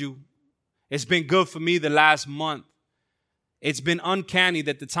encourage you. It's been good for me the last month. It's been uncanny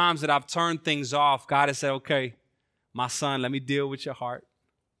that the times that I've turned things off, God has said, okay, my son, let me deal with your heart.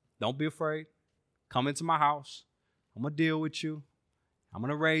 Don't be afraid. Come into my house. I'm going to deal with you. I'm going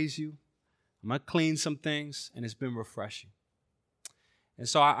to raise you. I'm going to clean some things, and it's been refreshing. And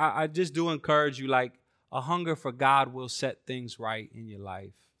so I just do encourage you, like a hunger for God will set things right in your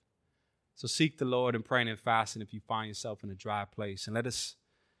life. So seek the Lord in praying and fasting if you find yourself in a dry place. And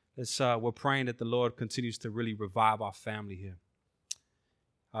we're praying that the Lord continues to really revive our family here.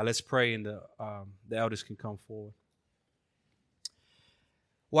 Let's pray, and the elders can come forward.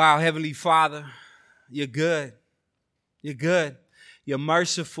 Wow, Heavenly Father, you're good. You're good. You're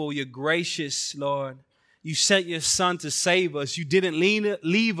merciful. You're gracious, Lord. You sent your son to save us. You didn't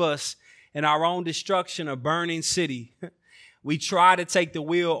leave us in our own destruction, a burning city. We try to take the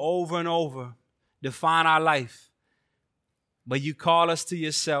wheel over and over, define our life. But you call us to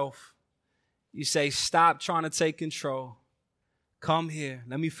yourself. You say, stop trying to take control. Come here.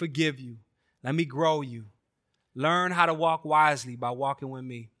 Let me forgive you. Let me grow you. Learn how to walk wisely by walking with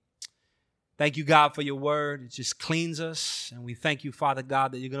me. Thank you, God, for your word. It just cleans us. And we thank you, Father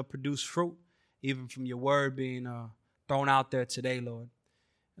God, that you're going to produce fruit, even from your word being thrown out there today, Lord.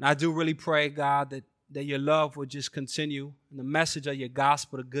 And I do really pray, God, that your love will just continue. And the message of your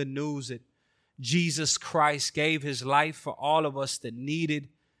gospel, the good news that Jesus Christ gave his life for all of us that needed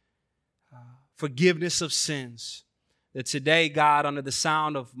forgiveness of sins. That today, God, under the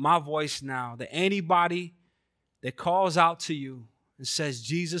sound of my voice now, that anybody that calls out to you and says,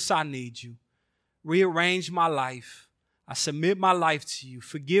 Jesus, I need you. Rearrange my life. I submit my life to you.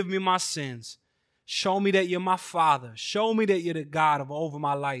 Forgive me my sins. Show me that you're my Father. Show me that you're the God of over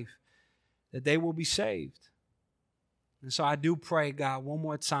my life, that they will be saved. And so I do pray, God, one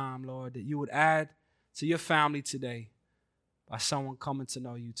more time, Lord, that you would add to your family today by someone coming to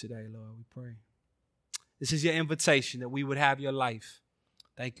know you today, Lord. We pray. This is your invitation that we would have your life.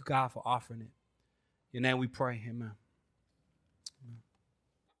 Thank you, God, for offering it. In your name we pray. Amen.